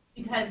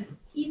because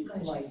he's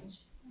going to change.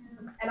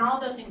 And all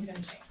those things are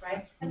going to change,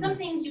 right? And some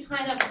things you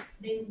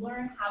they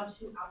learn how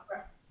to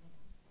outgrow,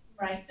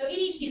 right? So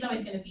ADHD is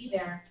always going to be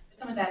there.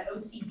 Some of that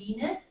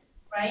OCD-ness,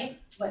 right?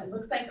 What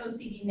looks like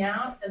OCD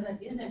now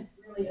isn't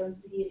really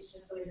OCD. It's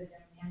just the way that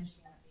they're managing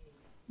that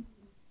behavior.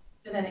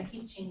 So then it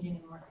keeps changing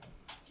and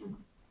working.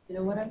 You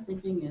know what I'm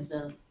thinking is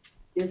that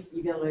this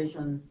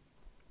evaluation's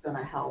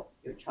gonna help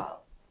your child.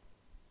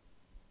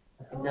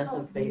 I think that's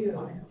a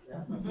baseline of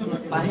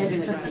that. By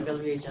having a test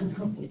evaluation,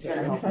 it's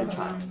gonna help your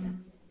child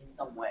in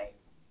some way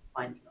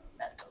finding a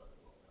mental.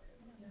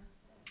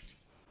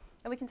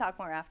 And we can talk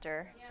more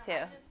after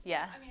too.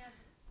 Yeah.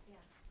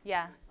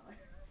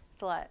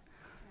 It's a lot.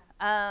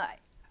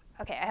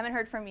 Okay, I haven't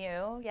heard from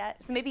you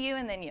yet. So maybe you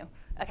and then you.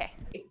 Okay.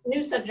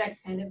 New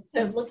subject, kind of.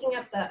 So looking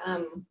at the,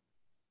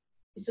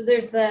 so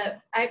there's the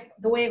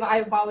way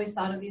I've always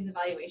thought of these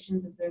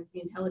evaluations is there's the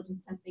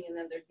intelligence testing and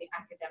then there's the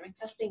academic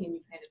testing, and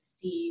you kind of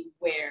see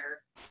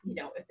where, you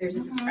know, if there's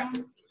a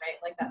discrepancy, right?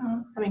 Like that's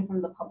coming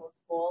from the public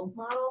school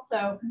model.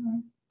 So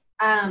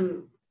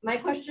my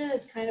question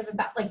is kind of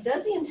about, like,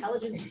 does the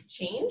intelligence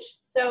change?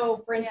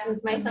 So for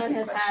instance, my son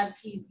has had,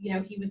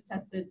 he was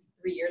tested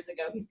 3 years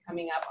ago. He's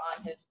coming up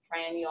on his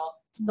triennial.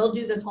 They'll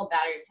do this whole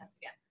battery test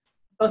again.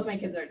 Both my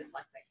kids are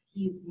dyslexic.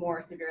 He's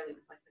more severely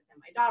dyslexic than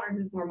my daughter,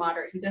 who's more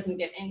moderate, who doesn't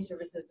get any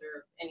services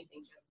or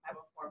anything. She has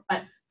 504.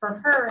 But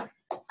for her,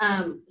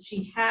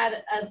 she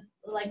had a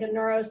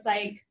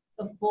neuropsych,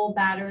 the full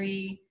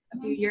battery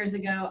a few years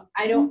ago.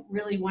 I don't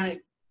really want to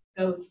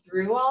go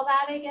through all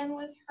that again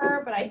with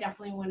her, but I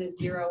definitely want to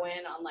zero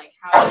in on like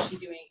how is she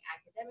doing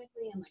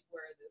academically and like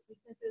where are those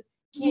weaknesses.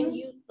 Can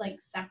you like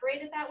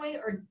separate it that way,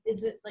 or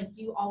is it like,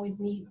 do you always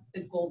need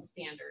the gold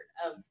standard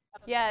of?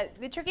 Yeah,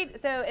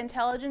 so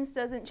intelligence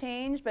doesn't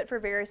change, but for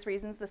various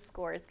reasons the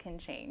scores can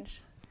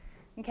change.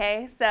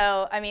 Okay,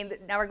 so I mean,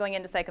 now we're going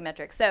into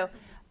psychometrics. So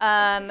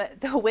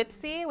the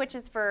WIPSI, which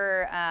is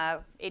for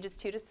ages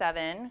 2 to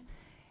 7,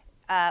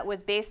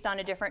 was based on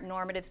a different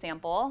normative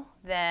sample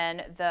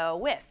than the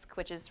WISC,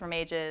 which is from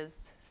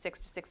ages 6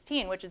 to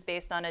 16, which is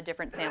based on a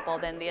different sample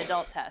than the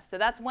adult test. So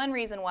that's one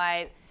reason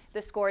why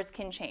the scores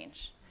can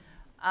change.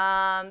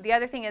 The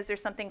other thing is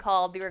there's something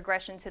called the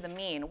regression to the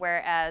mean,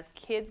 whereas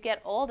kids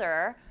get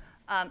older,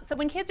 so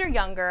when kids are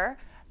younger,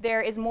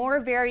 there is more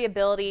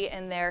variability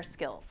in their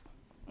skills.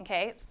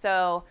 Okay,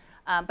 so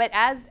but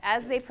as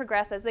they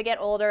progress, as they get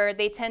older,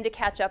 they tend to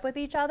catch up with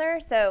each other.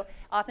 So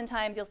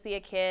oftentimes you'll see a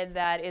kid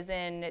that is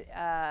in,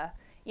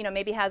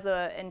 maybe has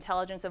an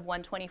intelligence of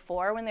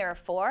 124 when they were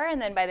 4,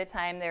 and then by the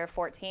time they're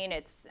 14,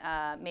 it's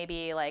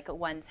maybe like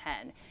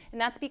 110. And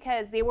that's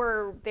because they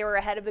were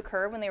ahead of the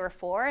curve when they were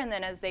 4, and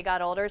then as they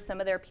got older, some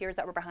of their peers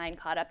that were behind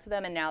caught up to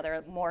them, and now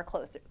they're more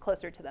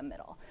closer to the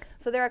middle.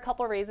 So there are a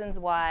couple reasons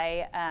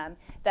why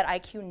that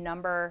IQ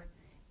number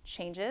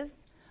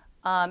changes.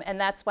 And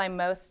that's why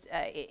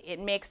it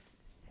makes,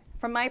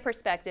 from my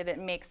perspective, it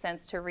makes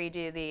sense to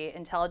redo the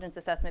intelligence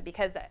assessment,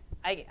 because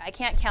I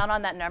can't count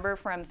on that number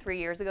from 3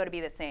 years ago to be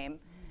the same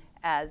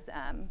as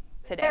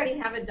today. They already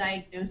have a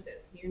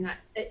diagnosis. You're not,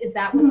 is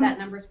that what that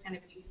number is kind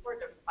of used for,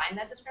 to find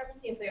that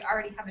discrepancy? If they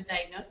already have a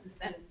diagnosis,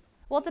 then?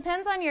 Well, it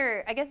depends on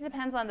I guess it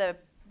depends on the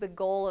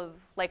goal of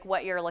like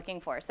what you're looking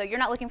for. So you're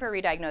not looking for a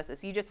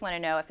re-diagnosis. You just want to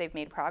know if they've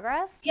made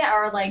progress. Yeah,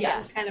 or like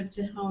kind of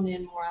to hone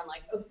in more on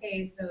like,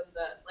 okay, so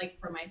like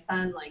for my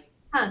son, like,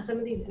 some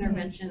of these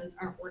interventions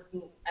aren't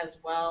working as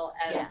well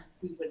as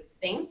we would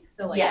think.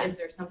 So like, is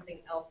there something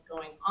else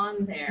going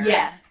on there?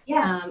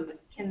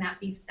 Can that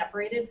be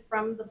separated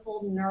from the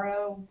full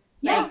neuro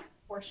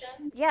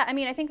portion? Yeah, I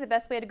mean, I think the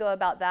best way to go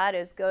about that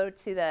is go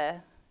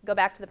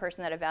back to the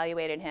person that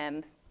evaluated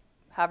him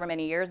however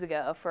many years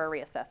ago for a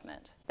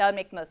reassessment. That would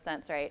make the most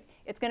sense, right?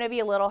 It's going to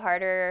be a little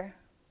harder.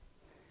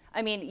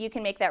 I mean, you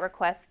can make that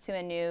request to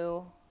a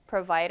new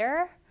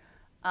provider,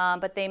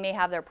 but they may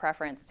have their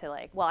preference to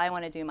like, well, I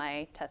want to do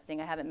my testing.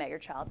 I haven't met your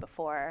child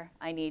before.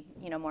 I need,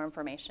 more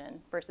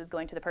information, versus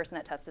going to the person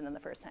that tested them the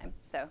first time.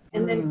 So.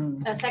 And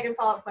then a second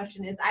follow-up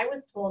question is, I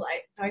was told,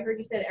 so I heard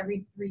you said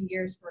every 3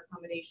 years for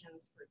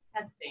accommodations for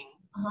testing.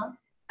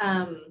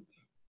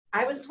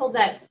 I was told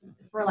that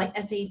for like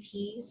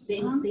SATs,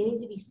 they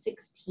need to be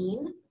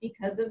 16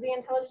 because of the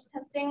intelligence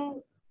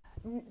testing.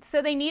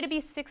 So they need to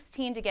be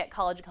 16 to get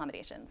college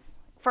accommodations.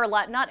 For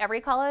not every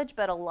college,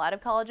 but a lot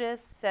of colleges.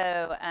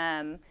 So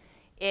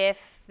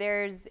if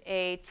there's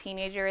a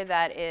teenager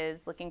that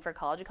is looking for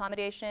college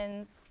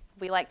accommodations,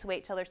 we like to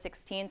wait till they're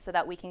 16 so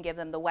that we can give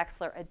them the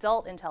Wechsler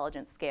Adult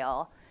Intelligence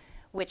Scale,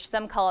 which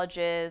some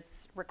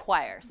colleges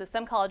require. So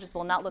some colleges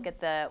will not look at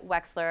the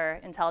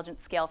Wechsler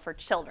Intelligence Scale for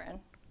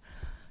children.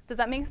 Does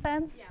that make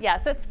sense? Yeah,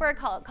 so it's for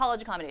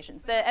college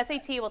accommodations. The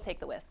SAT will take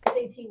the WISC.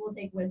 SAT will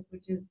take WISC,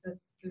 which is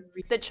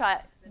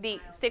the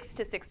 6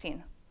 to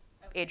 16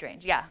 age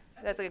range. Yeah,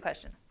 that's a good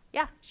question.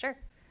 Yeah, sure.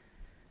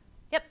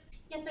 Yep.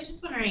 Yeah, so I was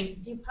just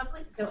wondering,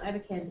 so I have a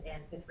kid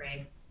in 5th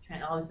grade,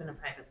 always been in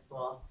private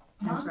school,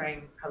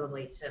 transferring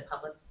probably to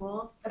public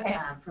school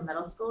for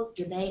middle school.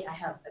 I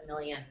have a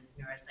million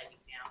neuropsych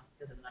exams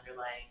because of an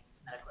underlying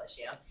medical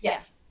issue. Yeah.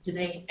 Do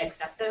they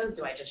accept those?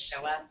 Do I just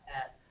show up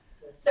at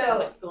So,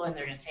 public school and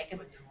they're going to take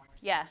them? Is there more?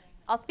 Yeah,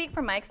 I'll speak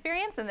from my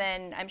experience, and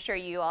then I'm sure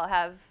you all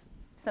have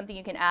something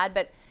you can add.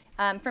 But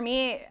for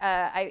me,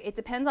 it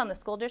depends on the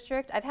school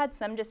district. I've had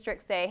some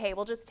districts say, hey,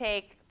 we'll just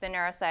take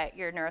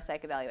your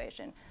neuropsych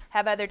evaluation.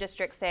 Have other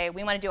districts say,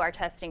 we want to do our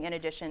testing in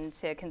addition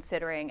to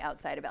considering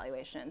outside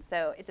evaluation.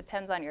 So it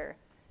depends on your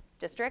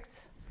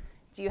district.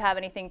 Do you have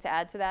anything to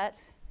add to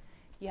that?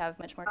 You have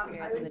much more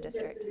experience in the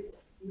district. If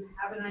you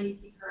have an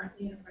IEP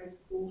currently in a private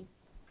school,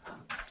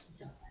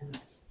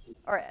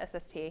 or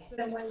SST. So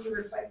then when you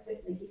request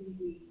it, they give you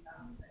the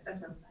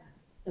assessment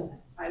plan. Okay.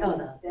 I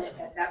will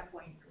at that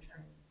point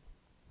return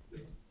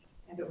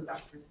hand over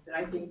documents that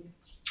I think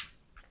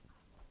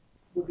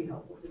would be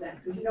helpful to them,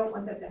 because you don't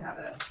want them to have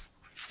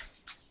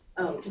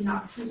to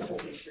not see the whole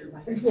picture.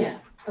 Yeah.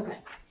 Okay.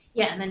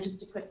 Yeah, and then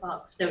just a quick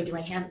follow-up. So do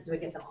I get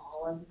them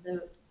all of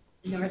the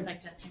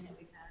neuropsych testing that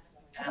we've had?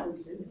 I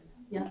always do.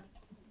 Yeah.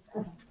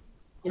 Copies.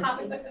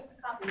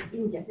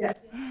 Yeah.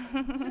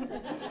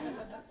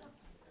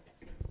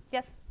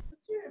 Yes.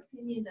 What's your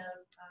opinion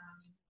of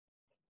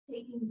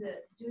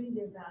doing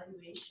the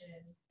evaluation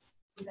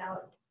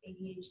without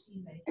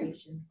ADHD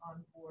medications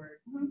on board.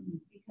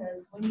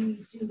 Because when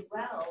you do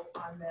well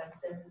on them,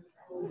 then the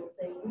school will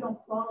say, you don't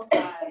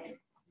qualify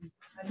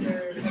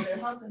under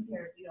health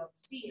impaired, we don't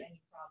see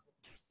any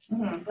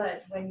problems.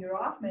 But when you're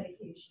off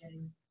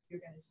medication, you're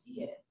going to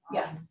see it.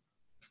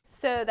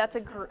 So that's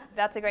a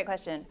great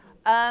question.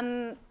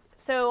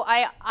 So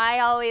I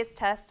always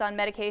test on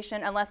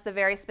medication unless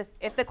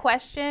if the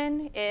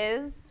question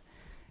is,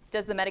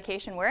 does the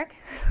medication work?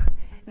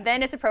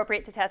 Then it's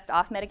appropriate to test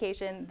off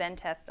medication, then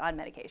test on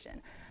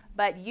medication.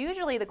 But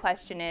usually the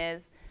question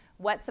is,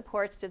 what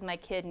supports does my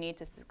kid need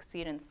to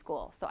succeed in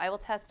school? So I will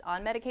test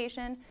on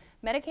medication.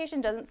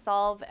 Medication doesn't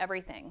solve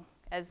everything.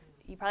 As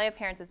you probably have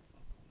parents,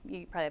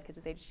 you probably have kids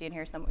with ADHD in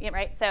here somewhere,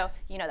 right? So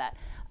you know that.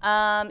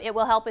 It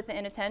will help with the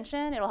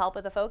inattention, it'll help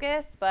with the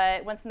focus,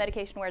 but once the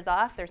medication wears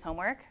off, there's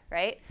homework,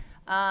 right?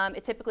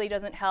 It typically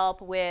doesn't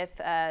help with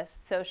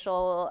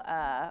social,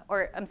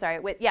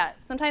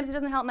 sometimes it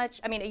doesn't help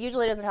much. I mean, it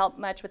usually doesn't help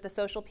much with the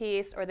social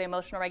piece or the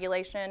emotional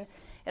regulation.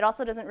 It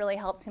also doesn't really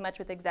help too much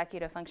with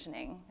executive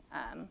functioning.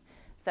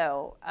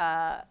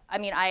 I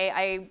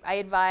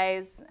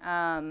advise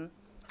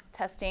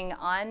testing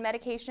on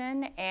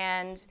medication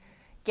and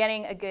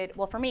getting a good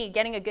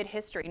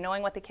history,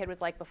 knowing what the kid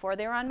was like before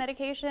they were on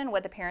medication,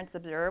 what the parents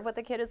observe what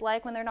the kid is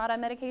like when they're not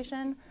on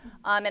medication,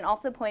 and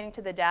also pointing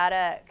to the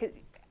data.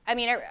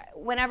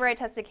 Whenever I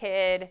test a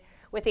kid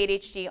with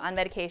ADHD on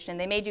medication,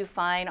 they may do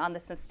fine on the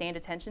sustained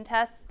attention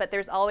tests, but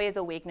there's always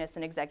a weakness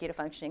in executive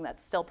functioning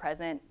that's still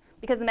present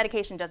because the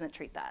medication doesn't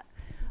treat that.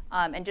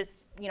 And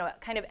just,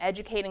 kind of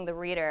educating the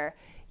reader,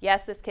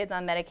 yes, this kid's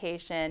on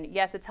medication,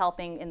 yes, it's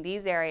helping in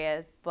these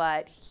areas,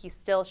 but he's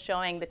still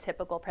showing the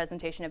typical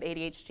presentation of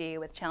ADHD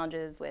with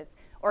challenges with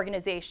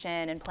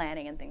organization and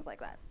planning and things like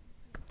that.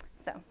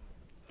 So,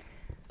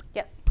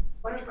 yes?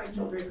 One of my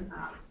children,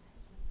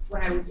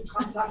 when I was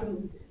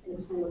talking in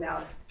school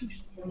about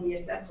when we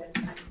assess it,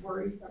 I'm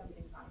worried something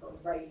is not going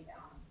right.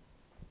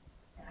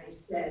 And I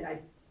said, I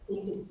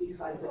think it's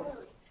because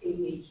of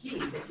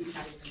ADHD that he's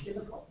having some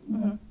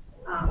difficulties.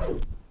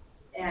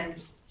 And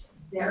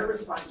their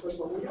response was,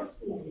 well, we don't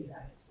see any of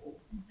that at school.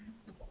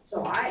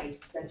 So I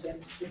said to him,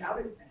 without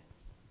his meds.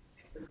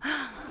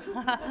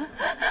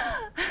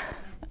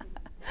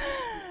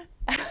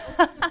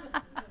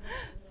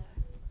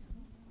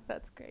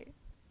 That's great.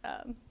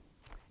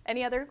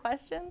 Any other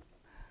questions?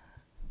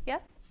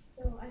 Yes?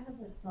 So I have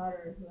a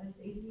daughter who has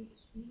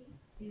ADHD,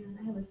 and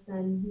I have a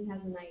son who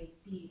has an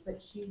IEP,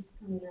 but she's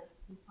coming up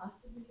to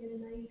possibly get an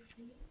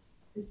IEP.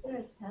 Is there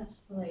a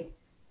test for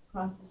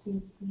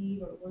processing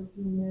speed or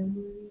working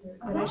memory that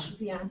I should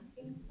be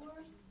asking for?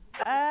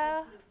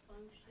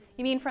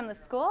 You mean from the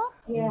school?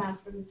 Yeah,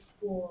 from the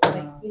school.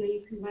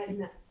 You can write in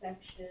that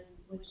section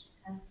which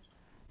test.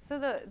 So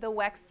the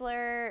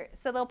Wechsler,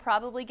 so they'll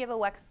probably give a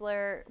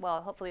Wechsler,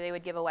 well, hopefully they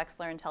would give a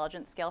Wechsler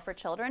intelligence scale for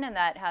children, and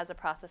that has a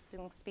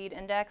processing speed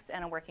index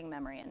and a working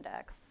memory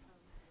index.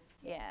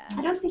 Yeah.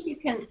 I don't think you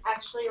can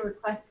actually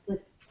request the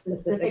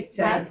specific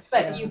test,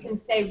 but you can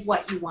say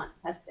what you want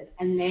tested,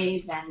 and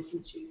they then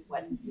can choose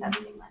what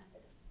testing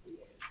method to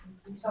use.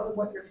 You tell them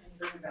what you're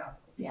concerned about.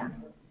 Yeah.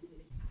 So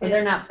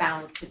they're not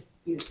bound to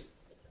use a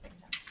specific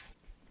test.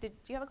 Do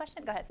you have a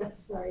question? Go ahead. Yes,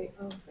 sorry.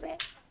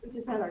 We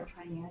just had our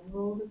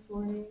triannual this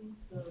morning,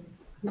 so this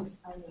is kind of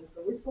timing.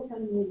 So we're still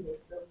kind of new to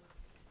this. So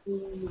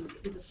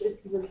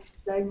he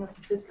was diagnosed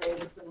in 5th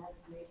grade, so now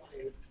he's in 8th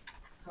grade.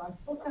 So I'm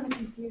still kind of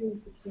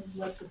confused between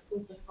what the school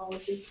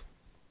psychologist,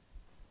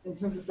 in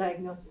terms of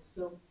diagnosis.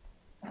 So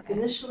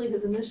initially,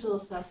 his initial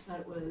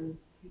assessment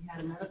was he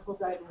had a medical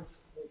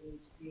diagnosis of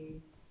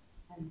ADHD,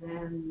 and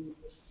then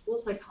the school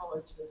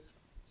psychologist,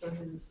 so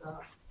his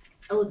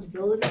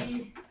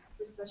eligibility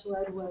for special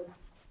ed was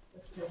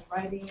listed as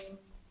writing,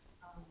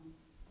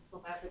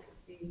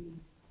 self-advocacy,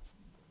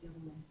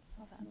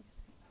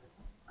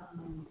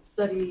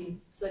 study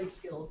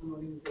skills and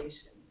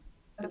organization.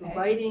 Okay.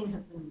 Writing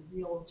has been a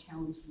real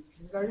challenge since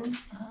kindergarten.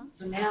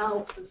 So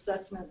now the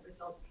assessment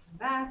results came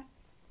back,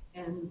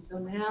 and so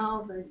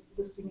now they're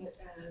listing it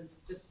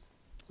as just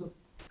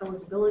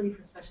eligibility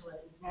for special ed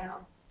is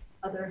now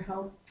other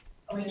health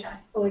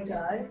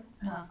OHI,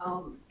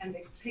 and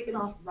they've taken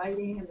off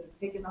writing and they've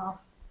taken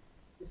off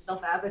the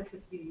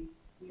self-advocacy.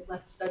 They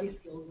left study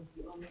skills as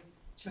the only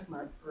check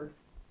mark for,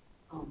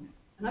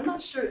 and I'm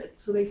not sure.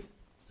 So the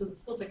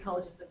school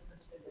psychologist said to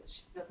us that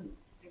she doesn't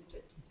think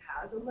that he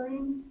has a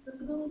learning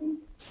disability.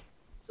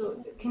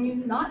 So can you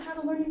not have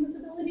a learning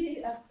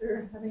disability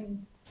after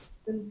having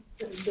been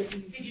said that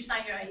you? Did you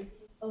sign your IEP?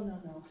 Oh,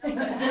 no.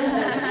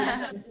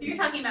 You're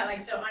talking about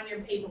so on your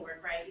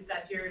paperwork, right? You've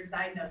got your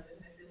diagnosis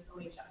and it says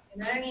OHI.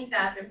 And underneath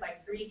that, there's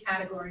 3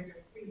 categories or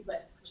 3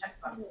 lists of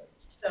checkboxes.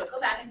 So go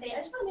back and say, I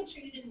just want to make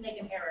sure you didn't make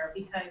an error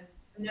because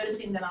I'm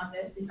noticing that on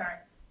this, these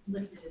aren't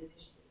listed as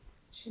issues.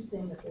 She's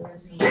saying that there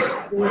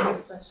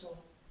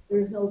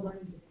is no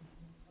learning difficulty.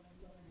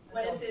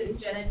 What does his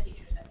gen ed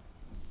teacher say?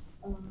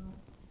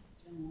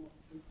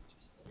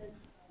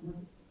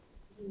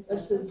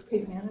 That's his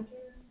case manager?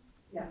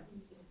 Yeah.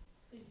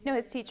 No,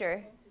 his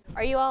teacher.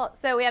 Are you all,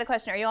 so we had a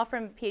question, are you all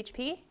from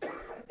PHP?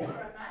 From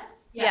us?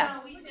 Yeah.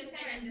 No, we just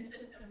kind of in the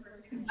system for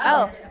 16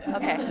 Oh, years.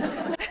 okay.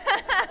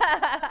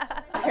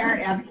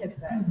 Parent advocates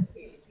that.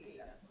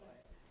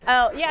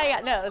 Oh, yeah, yeah.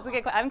 No, that's a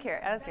good question. I'm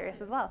curious. I was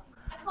curious as well.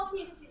 I call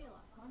PhD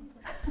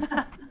a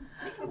lot.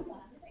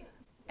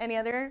 Any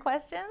other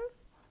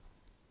questions?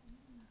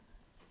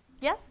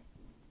 Yes?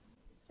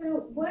 So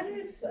what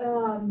if,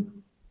 so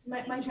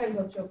my child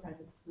goes to a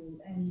private school,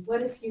 and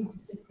what if you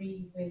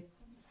disagree with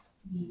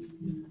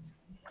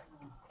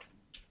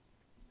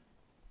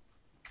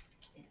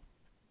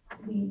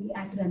the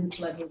academic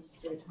levels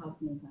that they're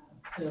talking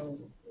about? So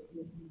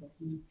you think that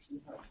needs to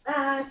be held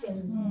back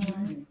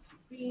and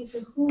disagree. So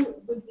who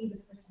would be the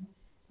person?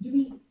 Do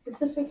we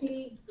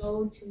specifically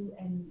go to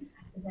an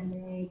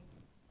academic?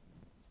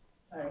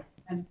 Sorry,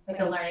 Like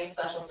a learning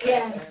specialist.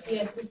 Yes,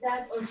 yes. Is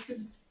that, or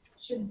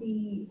should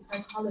be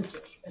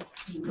psychologists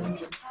that's the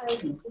mental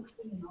health and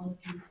fixing and all of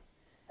these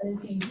other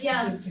things?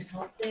 Yeah. To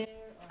help there?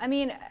 I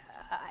mean,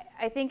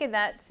 I think in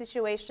that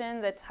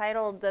situation, the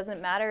title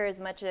doesn't matter as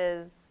much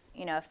as,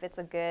 you know, if it's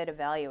a good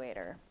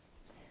evaluator.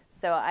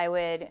 So I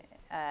would,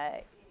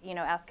 you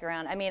know, ask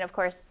around. I mean, of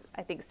course,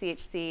 I think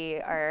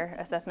CHC, our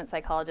assessment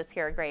psychologists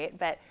here are great,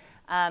 but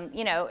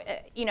you know,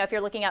 if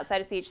you're looking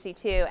outside of CHC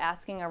too,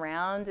 asking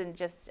around and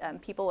just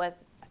people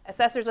with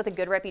assessors with a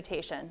good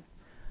reputation.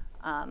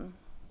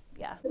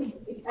 Yeah.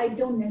 I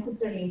don't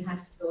necessarily have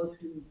to go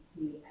to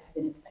the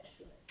academic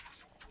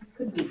specialist. It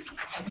could be.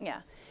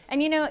 Yeah.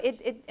 And you know,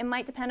 it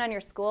might depend on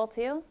your school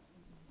too.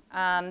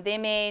 They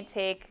may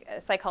take a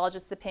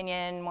psychologist's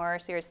opinion more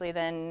seriously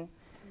than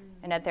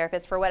an ed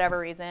therapist for whatever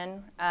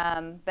reason.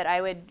 But I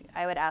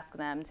would ask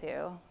them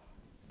to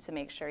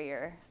make sure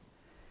you're,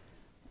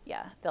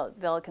 yeah,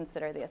 they'll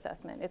consider the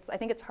assessment. I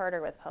think it's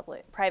harder with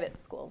private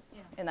schools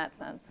in that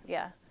sense.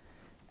 Yeah.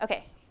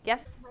 Okay.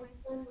 Yes? My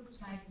son was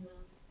diagnosed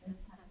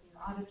as having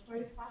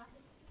auditory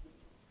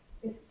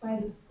processing by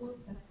the school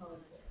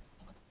psychologist.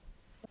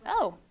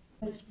 Oh.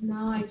 But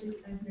now I heard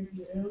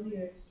you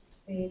earlier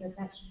say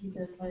that should be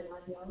done by an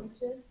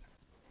audiologist.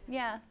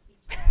 Yeah.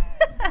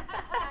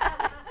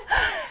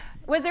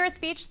 Was there a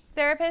speech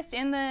therapist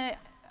on the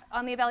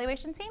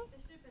evaluation team?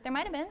 There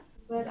might have been.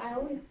 But I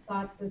always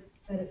thought that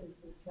it was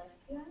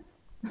dyslexia.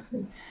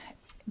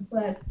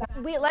 But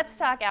Let's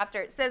talk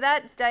after. So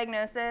that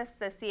diagnosis,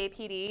 the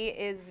CAPD,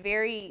 is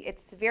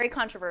very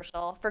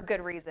controversial for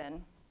good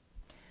reason.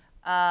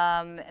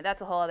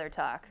 That's a whole other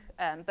talk.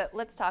 But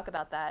let's talk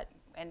about that,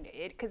 and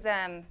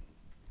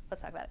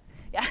let's talk about it.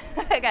 Yeah,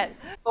 good.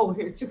 Oh,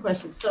 here, 2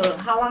 questions. So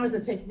how long does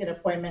it take to get an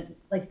appointment?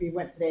 Like we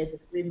went today, is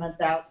it 3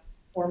 months out,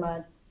 4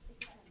 months?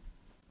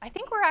 I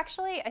think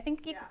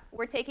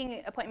we're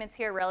taking appointments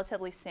here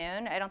relatively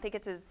soon. I don't think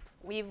it's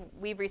we've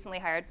recently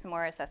hired some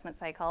more assessment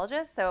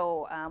psychologists,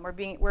 so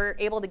we're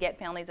able to get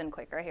families in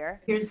quicker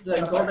here. Here's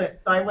the golden,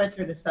 so I went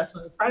through an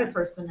assessment with a private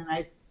person,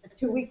 and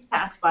 2 weeks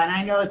passed by, and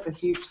I know it's a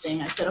huge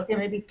thing. I said, okay,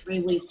 maybe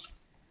 3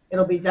 weeks,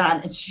 it'll be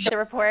done. And The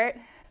report?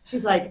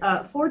 She's like,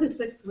 4 to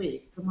 6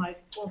 weeks. I'm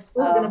like, well,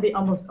 school's gonna be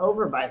almost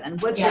over by then.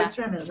 What's your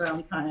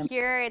turnaround time?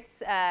 Here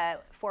it's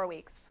 4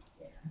 weeks.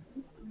 Yeah.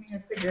 I mean, I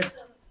figured.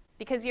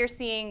 Because you're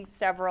seeing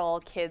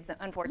several kids,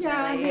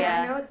 unfortunately.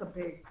 Yeah, I know it's a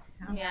big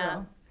council.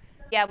 Yeah.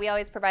 Yeah, we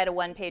always provide a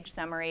 1-page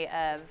summary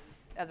of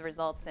the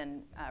results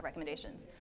and recommendations.